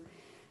to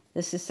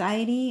the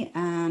society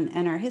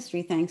and our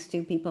history, thanks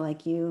to people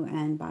like you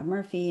and Bob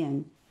Murphy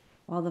and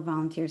all the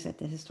volunteers at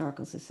the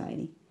Historical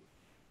Society.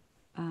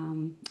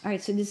 All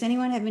right, so does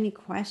anyone have any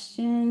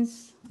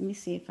questions? Let me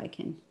see if I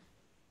can.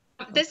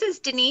 This is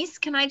Denise.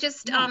 Can I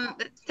just Yeah.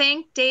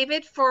 thank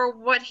David for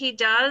what he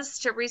does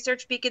to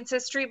research Beacon's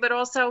history, but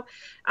also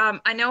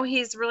I know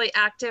he's really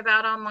active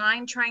out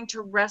online trying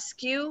to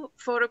rescue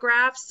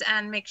photographs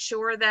and make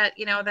sure that,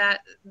 you know,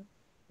 that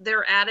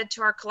they're added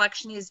to our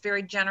collection. He's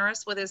very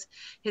generous with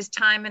his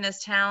time and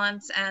his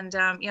talents. And,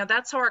 you know,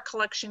 that's how our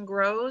collection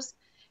grows.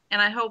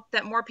 And I hope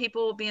that more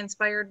people will be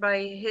inspired by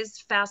his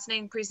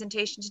fascinating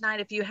presentation tonight.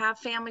 If you have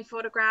family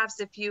photographs,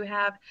 if you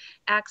have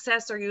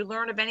access or you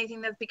learn of anything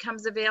that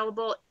becomes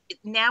available,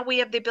 now we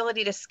have the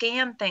ability to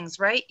scan things,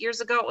 right? Years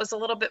ago, it was a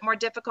little bit more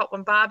difficult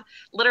when Bob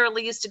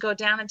literally used to go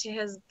down into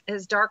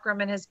his dark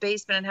room in his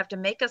basement and have to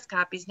make us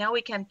copies. Now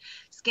we can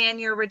scan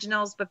your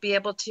originals, but be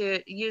able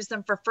to use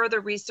them for further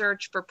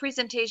research, for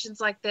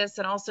presentations like this,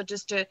 and also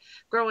just to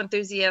grow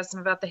enthusiasm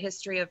about the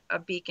history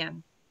of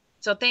Beacon.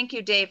 So thank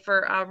you, Dave,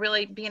 for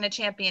really being a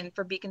champion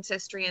for Beacon's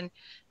history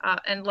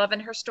and loving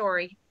her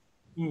story.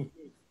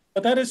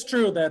 But that is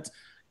true that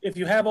if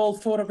you have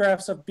old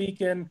photographs of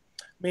Beacon,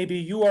 maybe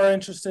you are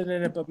interested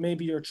in it, but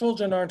maybe your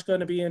children aren't going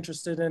to be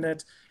interested in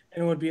it.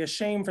 And it would be a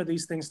shame for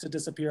these things to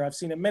disappear. I've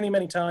seen it many,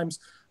 many times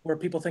where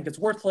people think it's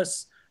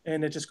worthless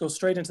and it just goes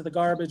straight into the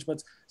garbage.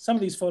 But some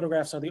of these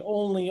photographs are the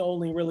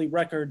only really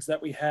records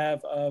that we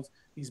have of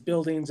these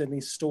buildings and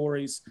these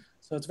stories.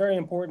 So it's very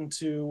important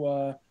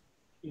to,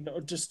 you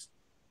know, just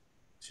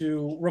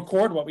to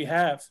record what we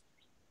have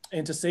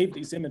and to save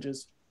these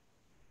images.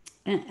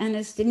 And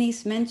as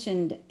Denise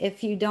mentioned,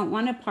 if you don't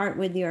want to part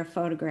with your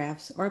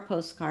photographs or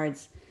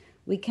postcards,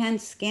 we can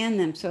scan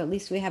them, so at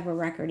least we have a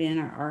record in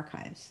our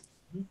archives.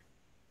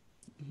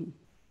 Mm-hmm.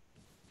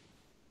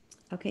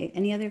 Okay,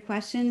 any other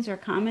questions or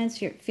comments?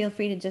 Feel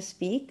free to just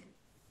speak.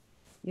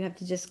 You have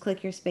to just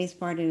click your space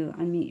bar to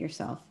unmute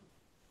yourself.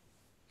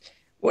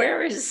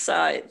 Where is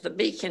the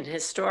Beacon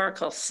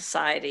Historical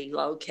Society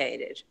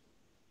located?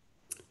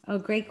 Oh,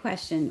 great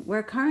question.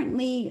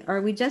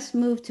 We just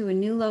moved to a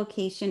new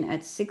location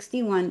at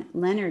 61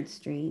 Leonard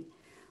Street,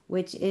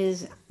 which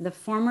is the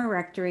former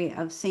rectory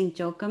of St.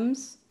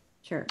 Joachim's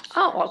Church.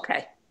 Oh,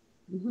 okay.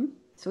 Mm-hmm.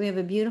 So we have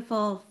a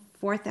beautiful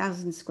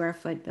 4,000 square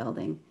foot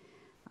building.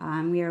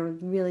 We are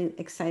really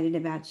excited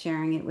about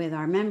sharing it with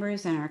our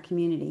members and our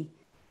community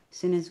as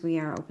soon as we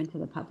are open to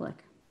the public.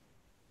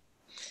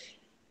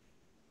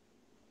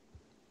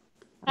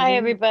 Hi,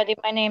 everybody.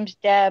 My name's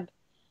Deb.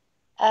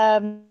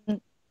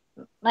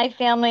 My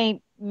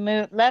family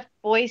left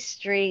Boyce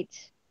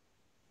Street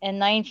in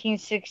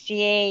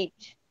 1968.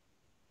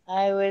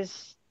 I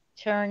was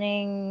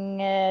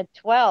turning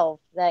 12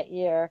 that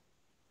year.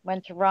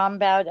 Went to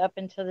Rombout up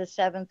until the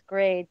 7th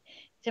grade.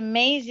 It's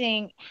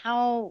amazing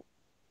how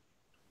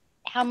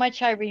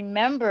much I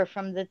remember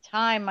from the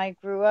time I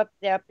grew up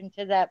there up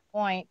until that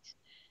point.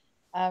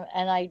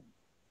 And I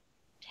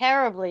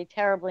terribly,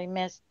 terribly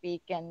missed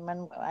Beacon.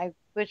 When I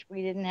wish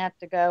we didn't have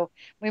to go.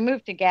 We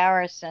moved to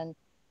Garrison.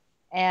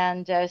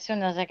 And as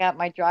soon as I got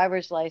my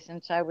driver's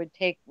license, I would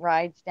take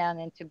rides down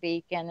into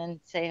Beacon and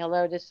say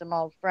hello to some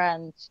old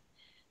friends.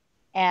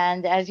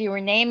 And as you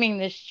were naming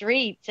the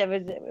streets, it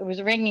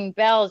was ringing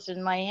bells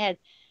in my head.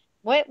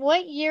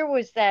 What year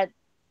was that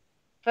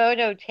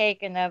photo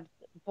taken of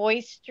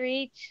Boyce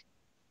Street?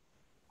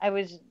 I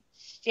was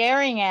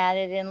staring at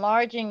it,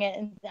 enlarging it,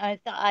 and I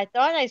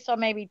thought I saw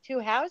maybe two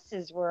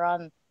houses were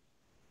on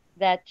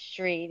that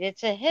street.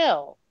 It's a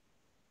hill,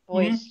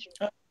 Boyce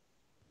Street.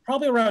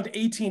 Probably around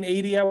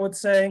 1880, I would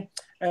say,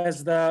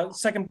 as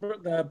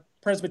the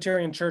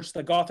Presbyterian Church,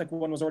 the Gothic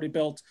one, was already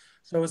built.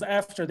 So it was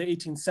after the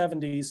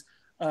 1870s.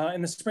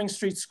 And the Spring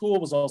Street School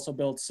was also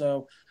built.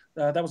 So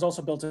that was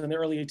also built in the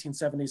early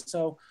 1870s.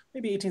 So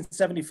maybe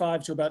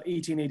 1875 to about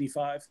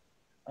 1885.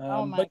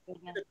 Oh my but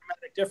goodness. the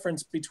dramatic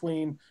difference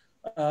between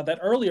that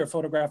earlier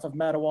photograph of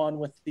Matawan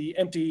with the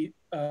empty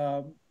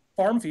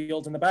farm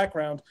field in the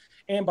background,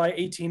 and by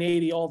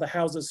 1880, all the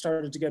houses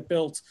started to get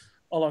built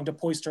along to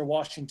Poyster,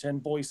 Washington,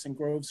 Boyce, and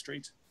Grove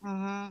Street.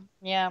 Mm-hmm.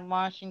 Yeah,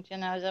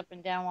 Washington. I was up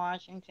and down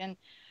Washington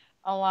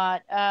a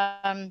lot.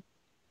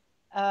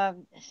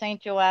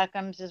 St.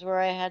 Joachim's is where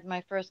I had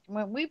my first.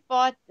 When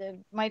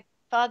my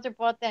father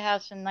bought the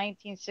house in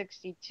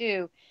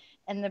 1962,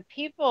 and the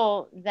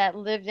people that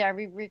lived there,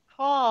 we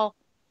recall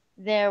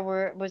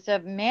was a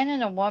man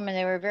and a woman.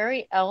 They were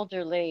very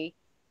elderly,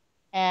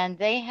 and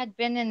they had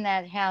been in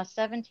that house,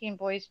 17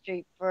 Boy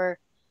Street, for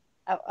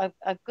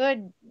a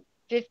good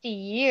 50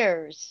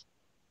 years.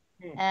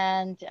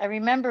 And I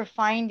remember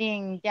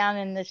finding down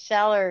in the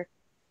cellar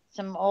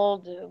some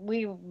old,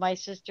 my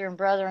sister and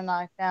brother and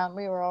I found,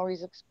 we were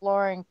always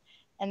exploring,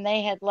 and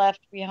they had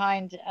left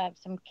behind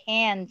some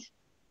canned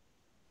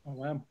Oh,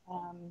 wow.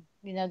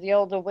 You know, the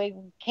older way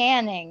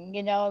canning,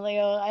 you know,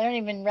 I don't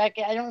even I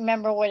don't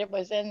remember what it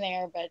was in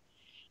there, but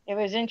it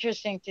was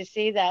interesting to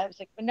see that. It was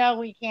like, no,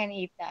 we can't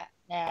eat that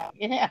now,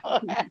 you know.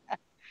 And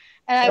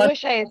I Well,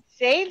 wish I had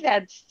saved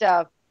that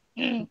stuff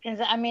because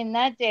I mean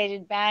that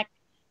dated back.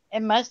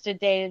 It must have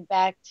dated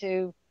back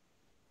to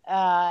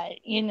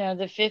you know,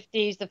 the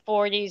 50s, the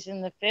 40s,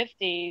 and the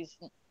 50s.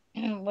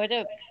 What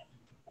a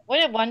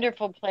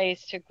wonderful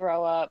place to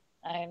grow up.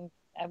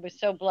 I was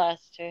so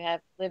blessed to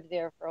have lived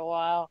there for a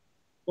while.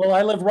 well,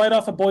 I live right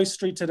off of Boyce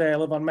Street today. I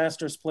live on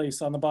Master's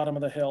Place on the bottom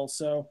of the hill.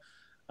 So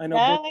I know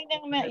Boyce. Oh,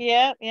 I know,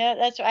 yeah, yeah.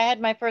 That's I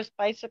had my first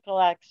bicycle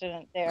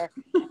accident there.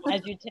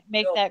 As you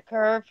make that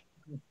curve,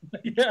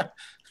 Yeah.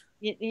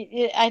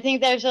 I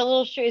think there's a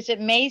little street. Is it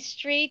May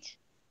Street?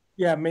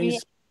 Yeah. We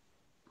Maze.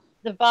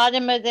 the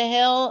bottom of the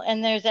hill,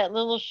 and there's that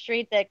little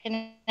street that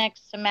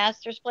connects to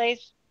Master's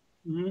Place.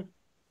 Mhm.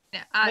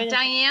 Yeah. What is it?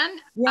 Diane,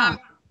 Yeah,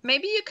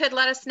 maybe you could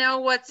let us know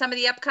what some of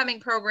the upcoming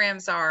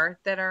programs are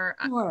that are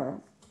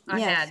sure. Yes,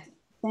 ahead.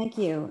 thank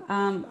you.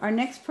 Our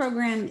next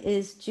program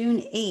is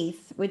June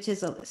 8th, which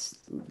is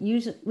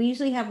usually, we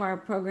usually have our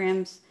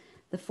programs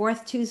the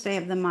fourth Tuesday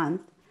of the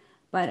month,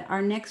 but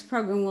our next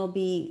program will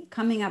be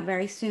coming up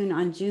very soon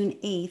on June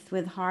 8th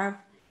with Harv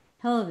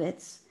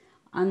Hilovitz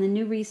on the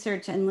new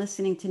research and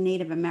listening to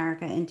Native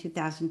America in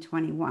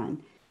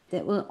 2021.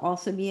 That will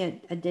also be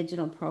a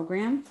digital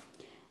program.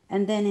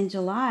 And then in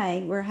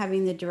July, we're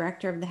having the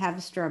director of the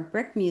Havistraw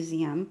Brick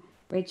Museum,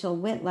 Rachel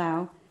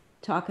Whitlow,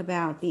 talk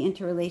about the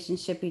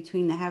interrelationship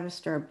between the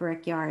Havistraw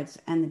Brickyards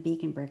and the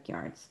Beacon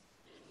Brickyards.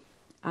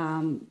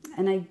 And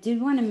I did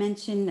want to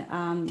mention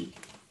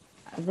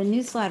the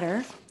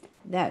newsletter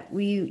that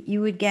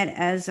you would get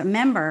as a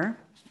member.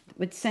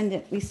 We send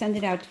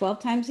it out 12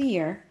 times a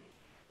year.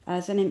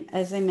 As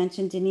I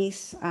mentioned,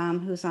 Denise,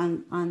 who's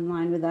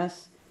online with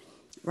us,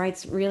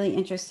 writes really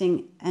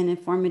interesting and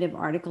informative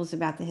articles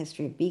about the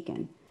history of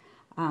Beacon.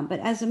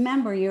 But as a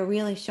member, you're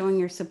really showing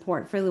your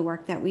support for the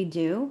work that we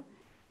do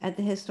at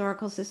the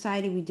Historical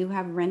Society. We do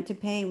have rent to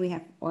pay, we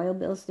have oil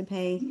bills to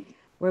pay.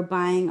 We're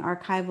buying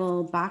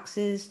archival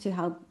boxes to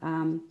help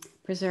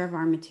preserve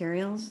our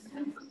materials.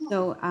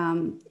 So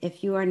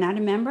if you are not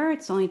a member,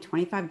 it's only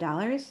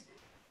 $25.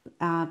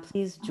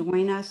 Please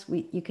join us.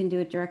 You can do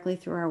it directly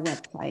through our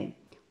website,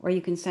 or you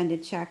can send a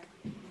check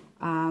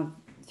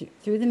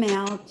through the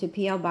mail to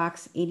P.O.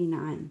 Box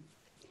 89.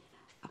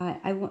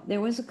 There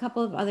was a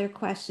couple of other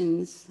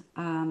questions.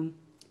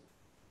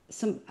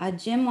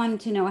 Jim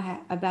wanted to know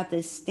about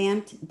the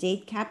stamped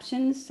date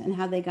captions and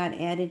how they got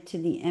added to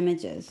the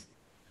images.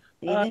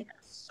 David?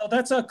 So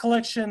that's a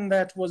collection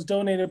that was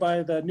donated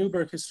by the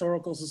Newburgh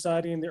Historical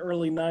Society in the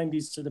early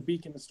 90s to the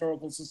Beacon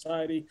Historical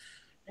Society.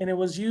 And it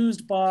was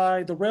used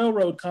by the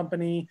railroad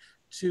company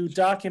to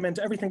document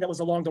everything that was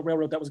along the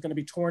railroad that was going to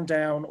be torn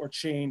down or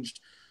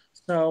changed.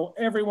 So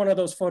every one of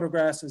those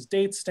photographs is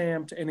date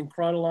stamped and in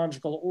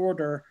chronological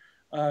order,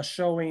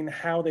 showing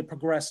how they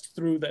progressed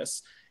through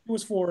this. It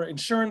was for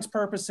insurance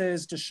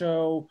purposes to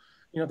show,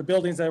 you know, the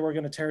buildings that were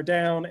going to tear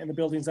down and the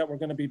buildings that were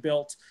going to be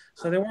built.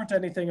 So there weren't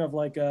anything of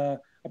like a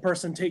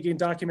person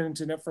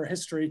documenting it for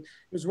history.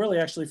 It was really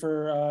actually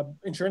for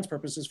insurance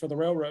purposes for the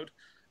railroad.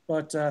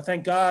 But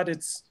thank God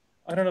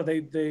I don't know,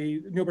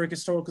 the Newburgh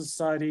Historical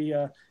Society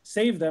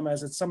saved them,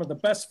 as it's some of the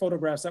best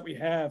photographs that we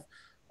have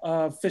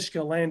of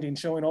Fishkill Landing,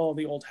 showing all of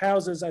the old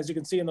houses. As you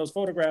can see in those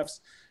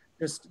photographs,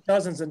 there's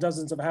dozens and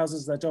dozens of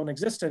houses that don't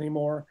exist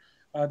anymore.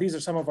 These are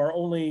some of our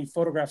only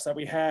photographs that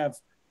we have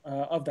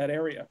of that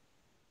area.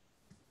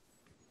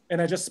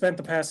 And I just spent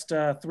the past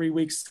 3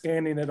 weeks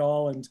scanning it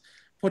all and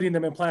putting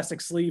them in plastic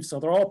sleeves. So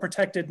they're all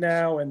protected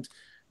now and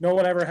no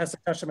one ever has to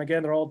touch them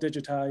again. They're all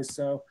digitized.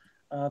 So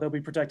they'll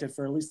be protected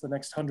for at least the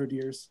next 100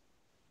 years.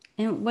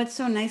 And what's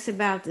so nice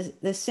about the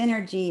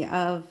synergy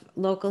of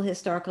local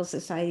historical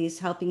societies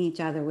helping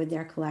each other with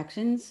their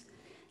collections,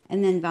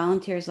 and then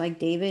volunteers like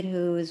David,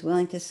 who is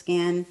willing to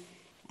scan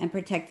and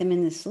protect them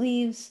in the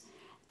sleeves.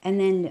 And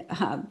then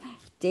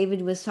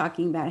David was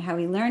talking about how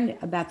he learned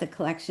about the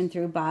collection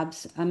through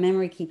Bob's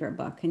Memory Keeper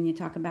book. Can you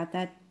talk about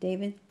that,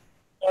 David?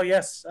 Oh,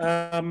 yes.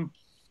 I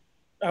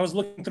was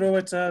looking through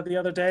it the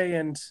other day,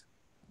 and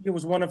it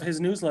was one of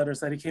his newsletters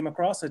that he came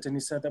across it. And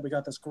he said that we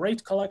got this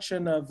great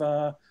collection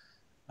of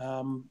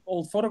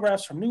old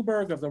photographs from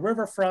Newburgh of the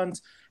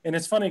riverfront. And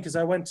it's funny because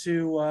I went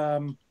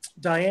to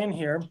Diane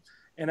here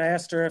and I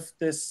asked her if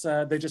this,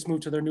 they just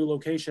moved to their new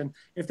location,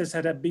 if this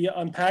had to be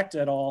unpacked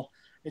at all.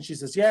 And she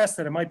says, yes,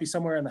 that it might be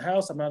somewhere in the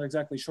house. I'm not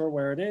exactly sure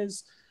where it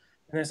is.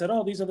 And I said,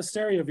 oh, these are the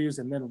stereo views.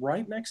 And then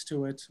right next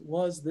to it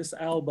was this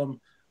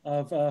album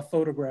of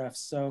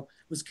photographs. So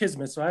it was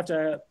Kismet. So I have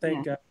to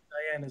thank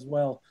Diane as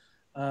well.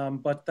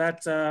 But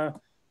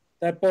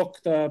that book,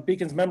 the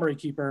Beacon's Memory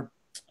Keeper,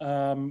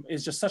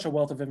 is just such a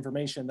wealth of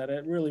information that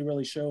it really,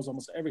 really shows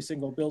almost every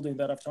single building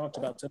that I've talked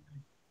about today.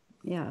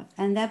 Yeah,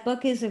 and that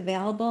book is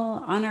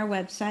available on our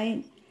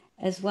website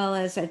as well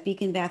as at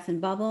Beacon Bath and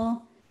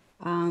Bubble,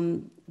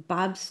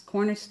 Bob's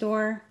Corner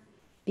Store,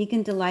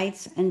 Beacon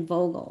Delights, and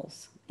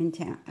Vogel's in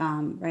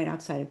town, right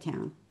outside of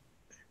town.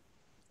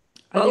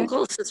 Are there?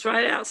 Vocals is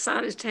right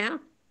outside of town?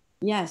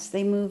 Yes,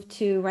 they moved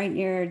to right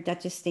near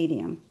Duchess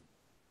Stadium.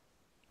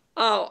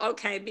 Oh,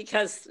 okay,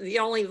 because the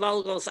only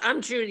Vogels,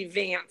 I'm Judy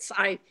Vance.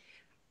 I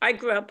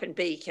grew up in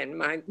Beacon.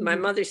 My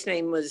mother's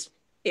name was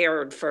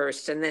Aird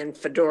first and then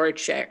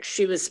Fedorchek.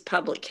 She was a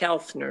public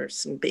health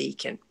nurse in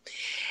Beacon.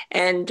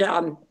 And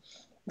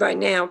right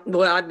now,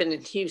 well, I've been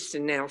in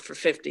Houston now for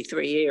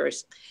 53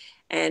 years.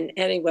 And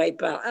anyway,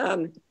 but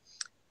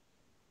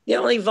the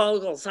only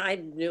Vogels I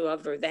knew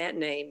of or that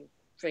name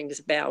rings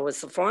a bell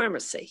was the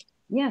pharmacy.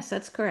 Yes,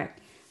 that's correct.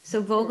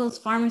 So Vogel's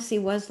Pharmacy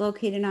was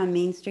located on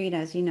Main Street,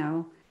 as you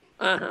know.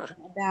 Uh-huh.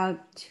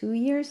 About 2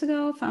 years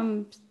ago, if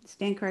I'm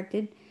stand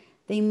corrected,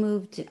 they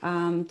moved to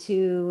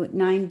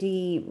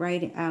 9D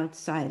right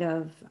outside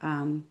of,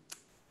 on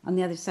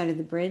the other side of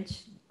the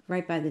bridge,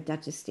 right by the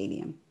Duchess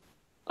Stadium.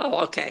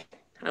 Oh, okay.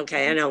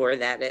 Okay, I know where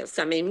that is.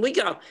 I mean, we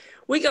go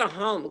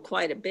home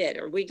quite a bit,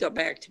 or we go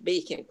back to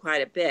Beacon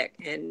quite a bit.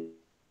 And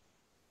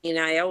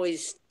I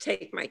always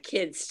take my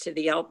kids to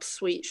the Elp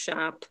Sweet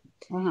Shop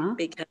Uh-huh.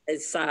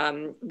 because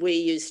we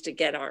used to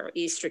get our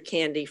Easter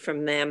candy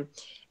from them.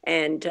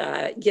 And,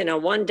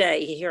 one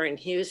day here in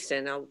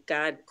Houston, oh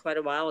God, quite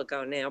a while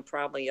ago now,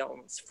 probably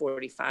almost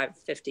 45,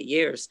 50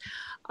 years,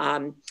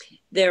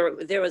 there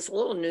was a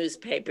little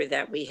newspaper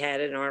that we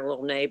had in our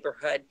little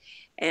neighborhood.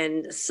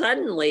 And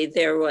suddenly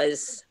there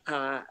was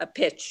a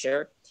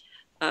picture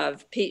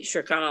of Pete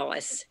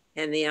Shirkalis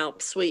and the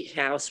Alp Sweet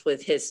House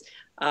with his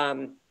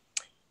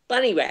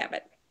bunny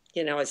rabbit,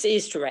 his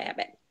Easter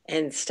rabbit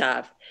and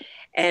stuff.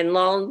 And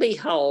lo and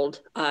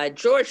behold,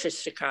 Georgia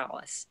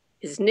Shirkalis,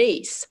 his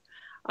niece,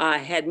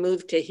 had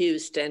moved to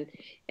Houston,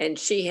 and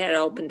she had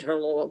opened her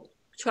little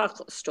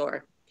chocolate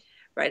store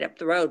right up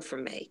the road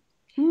from me.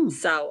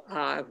 So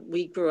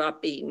we grew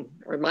up eating,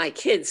 or my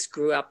kids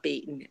grew up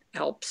eating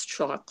Alps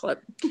chocolate.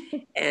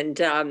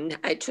 And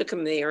I took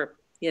them there,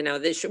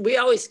 we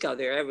always go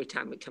there every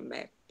time we come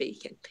back to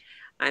Beacon.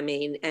 I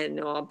mean,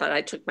 but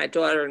I took my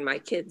daughter and my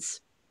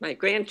kids, my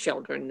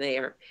grandchildren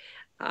there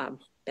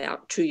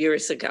about 2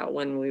 years ago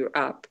when we were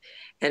up.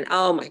 And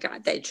oh my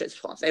God, they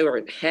were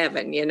in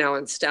heaven,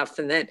 and stuff.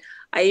 And then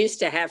I used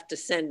to have to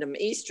send them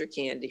Easter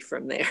candy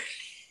from there.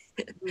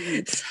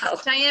 So,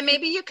 Diane,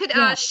 maybe you could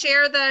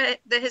share the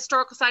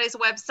Historical Society's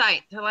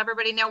website to let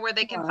everybody know where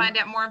they can find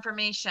out more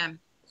information.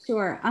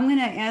 Sure. I'm going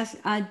to ask,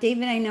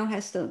 David, I know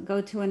has to go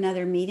to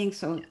another meeting,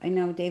 so I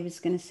know David's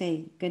going to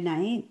say good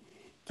night.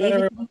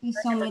 David, thank you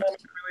so much. I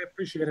really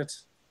appreciate it.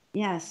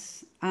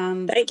 Yes.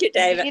 thank you,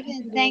 David.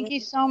 Thank you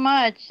so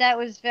much. That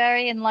was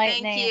very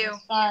enlightening. Thank you. It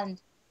was fun.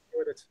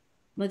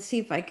 Let's see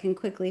if I can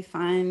quickly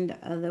find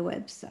the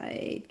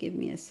website. Give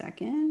me a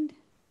second.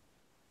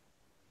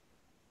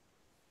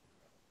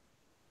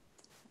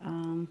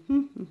 I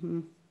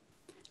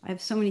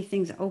have so many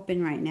things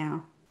open right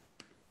now.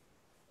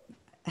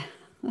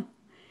 There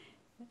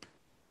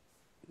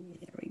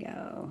we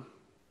go.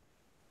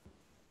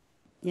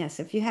 Yes,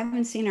 if you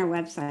haven't seen our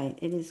website,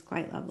 it is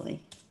quite lovely.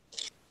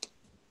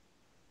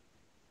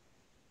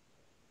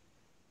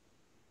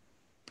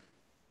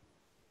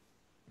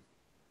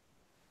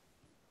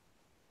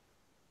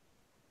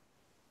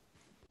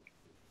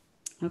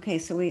 Okay,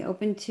 so we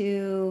open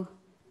to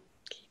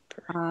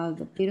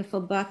the beautiful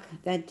book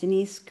that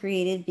Denise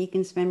created,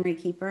 Beacon's Memory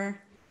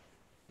Keeper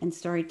and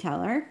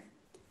Storyteller.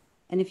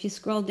 And if you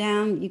scroll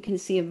down, you can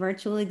see a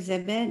virtual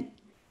exhibit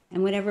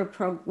and whatever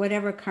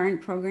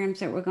current programs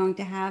that we're going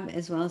to have,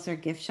 as well as our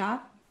gift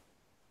shop.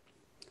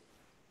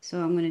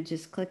 So I'm going to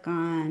just click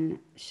on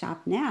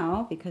Shop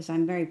Now because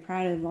I'm very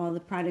proud of all the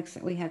products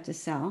that we have to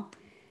sell,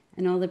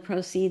 and all the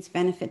proceeds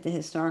benefit the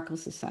Historical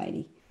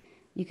Society.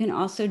 You can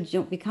also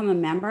become a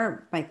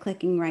member by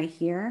clicking right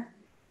here,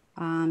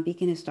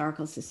 Beacon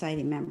Historical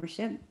Society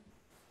membership,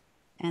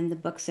 and the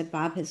books that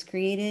Bob has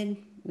created.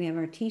 We have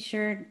our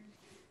t-shirt,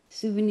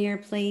 souvenir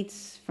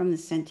plates from the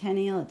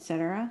Centennial,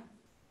 etc.,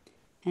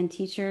 and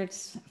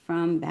t-shirts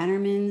from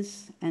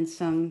Bannerman's and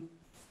some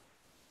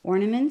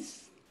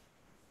ornaments.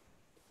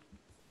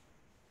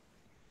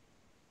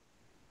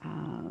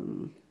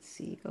 Let's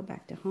see, go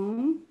back to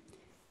home.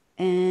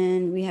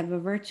 And we have a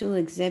virtual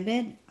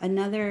exhibit,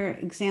 another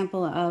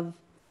example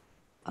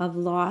of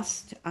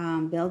lost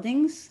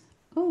buildings.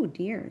 Oh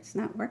dear, it's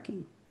not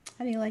working.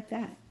 How do you like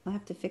that? I'll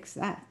have to fix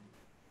that.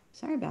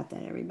 Sorry about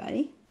that,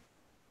 everybody.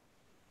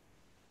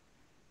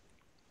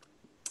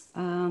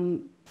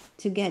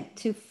 To get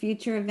to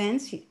future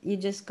events, you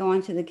just go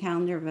onto the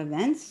calendar of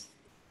events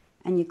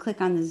and you click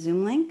on the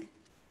Zoom link.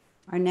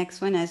 Our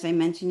next one, as I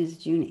mentioned, is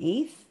June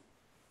 8th.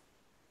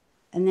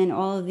 And then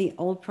all of the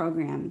old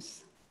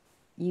programs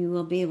you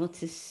will be able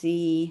to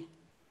see.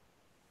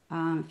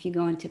 If you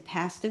go into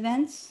past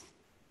events,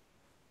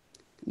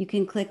 you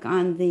can click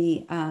on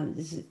the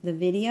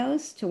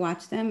videos to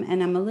watch them.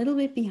 And I'm a little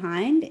bit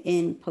behind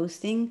in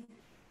posting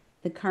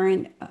the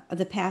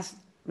past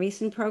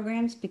recent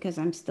programs because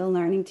I'm still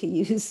learning to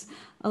use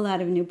a lot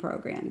of new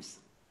programs.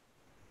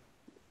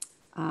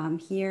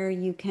 Here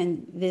you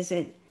can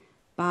visit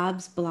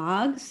Bob's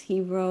blogs.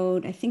 He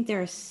wrote, I think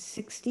there are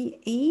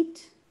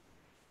 68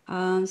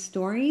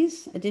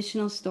 stories,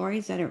 additional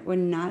stories that were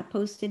not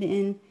posted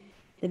in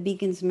the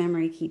Beacon's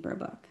Memory Keeper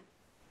book.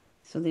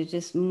 So there's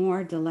just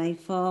more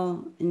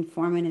delightful,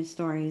 informative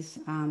stories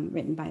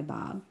written by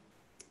Bob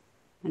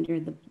under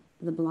the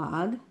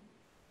blog.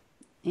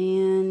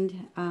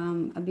 And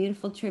a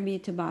beautiful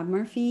tribute to Bob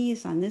Murphy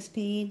is on this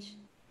page.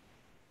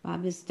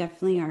 Bob is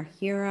definitely our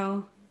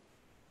hero.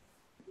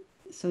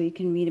 So you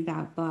can read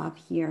about Bob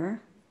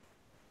here.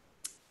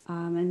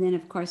 And then,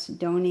 of course,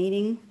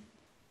 donating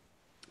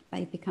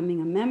by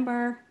becoming a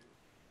member.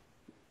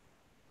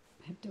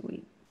 I have to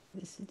wait for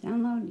this to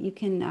download. You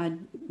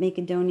can make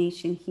a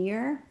donation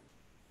here.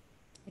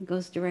 It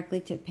goes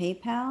directly to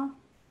PayPal.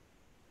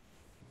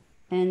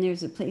 And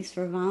there's a place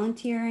for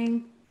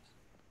volunteering.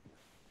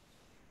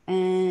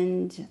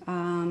 And,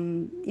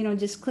 you know,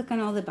 just click on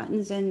all the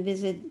buttons and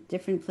visit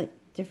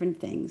different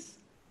things.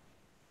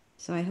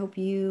 So I hope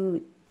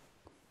you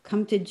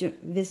come to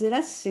visit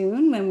us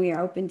soon when we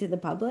are open to the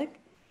public.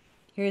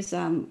 Here's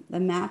the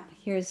map.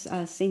 Here's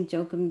St.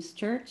 Joachim's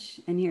Church,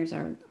 and here's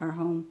our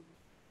home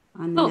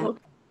on the map.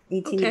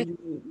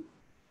 1888.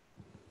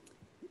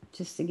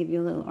 Just to give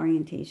you a little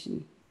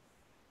orientation.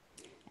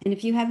 And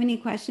if you have any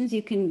questions,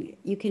 you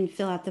can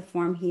fill out the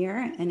form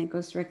here, and it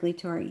goes directly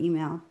to our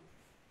email,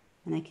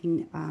 and I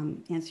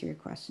can answer your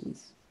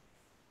questions.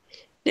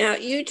 Now,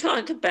 you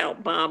talked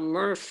about Bob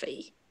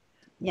Murphy.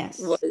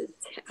 Yes.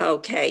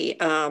 Okay.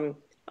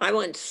 I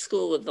went to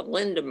school with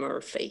Linda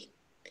Murphy,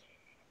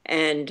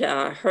 and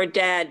her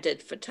dad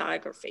did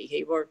photography.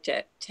 He worked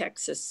at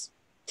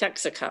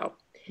Texaco,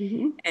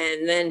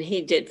 and then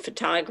he did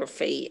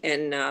photography,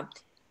 and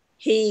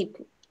he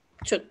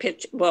took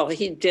pictures. Well,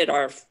 he did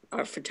our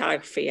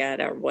photography at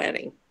our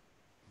wedding.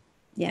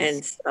 Yes.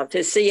 And stuff.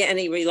 To see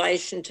any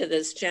relation to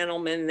this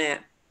gentleman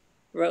that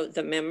wrote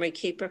The Memory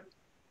Keeper?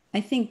 I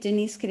think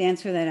Denise could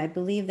answer that. I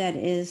believe that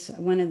is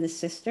one of the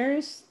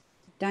sisters.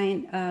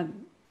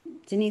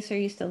 Denise, are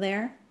you still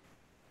there?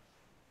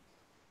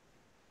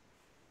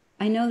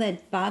 I know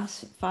that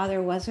Bob's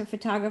father was a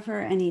photographer,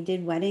 and he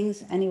did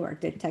weddings, and he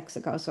worked at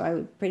Texaco, so I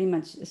would pretty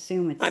much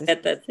assume it's... I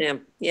bet that's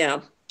him.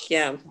 Yeah,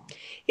 yeah.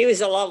 He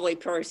was a lovely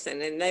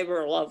person, and they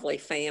were a lovely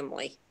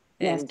family.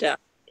 Yes. And,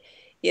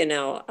 you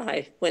know,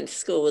 I went to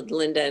school with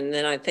Linda, and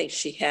then I think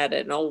she had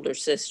an older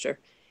sister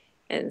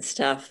and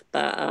stuff.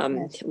 But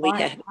yes. we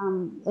had...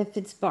 if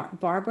it's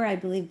Barbara, I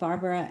believe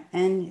Barbara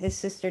and his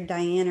sister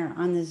Diane are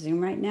on the Zoom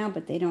right now,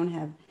 but they don't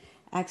have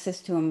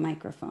access to a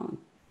microphone.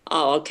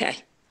 Oh, okay.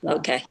 Yeah.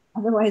 Okay.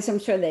 Otherwise, I'm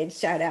sure they'd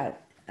shout out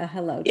a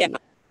hello to you.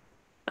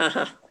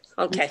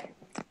 Okay.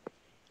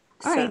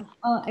 All right.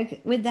 Well,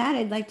 with that,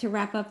 I'd like to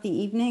wrap up the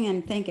evening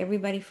and thank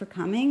everybody for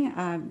coming.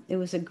 It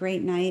was a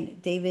great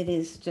night. David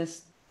is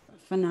just a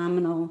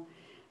phenomenal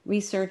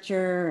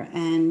researcher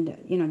and,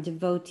 you know,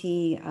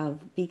 devotee of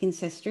Beacon's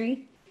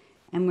history.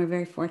 And we're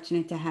very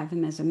fortunate to have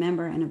him as a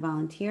member and a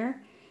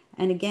volunteer.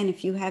 And again,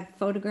 if you have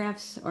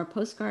photographs or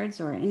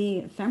postcards or any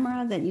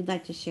ephemera that you'd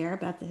like to share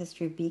about the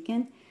history of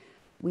Beacon,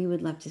 we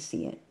would love to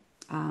see it.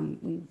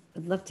 We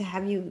would love to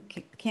have you.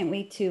 Can't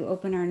wait to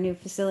open our new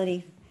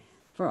facility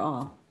for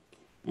all.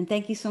 And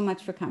thank you so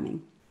much for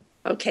coming.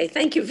 Okay,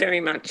 thank you very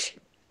much.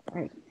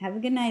 All right. Have a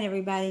good night,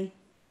 everybody.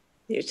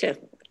 You too.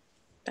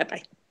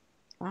 Bye-bye.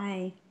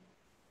 Bye.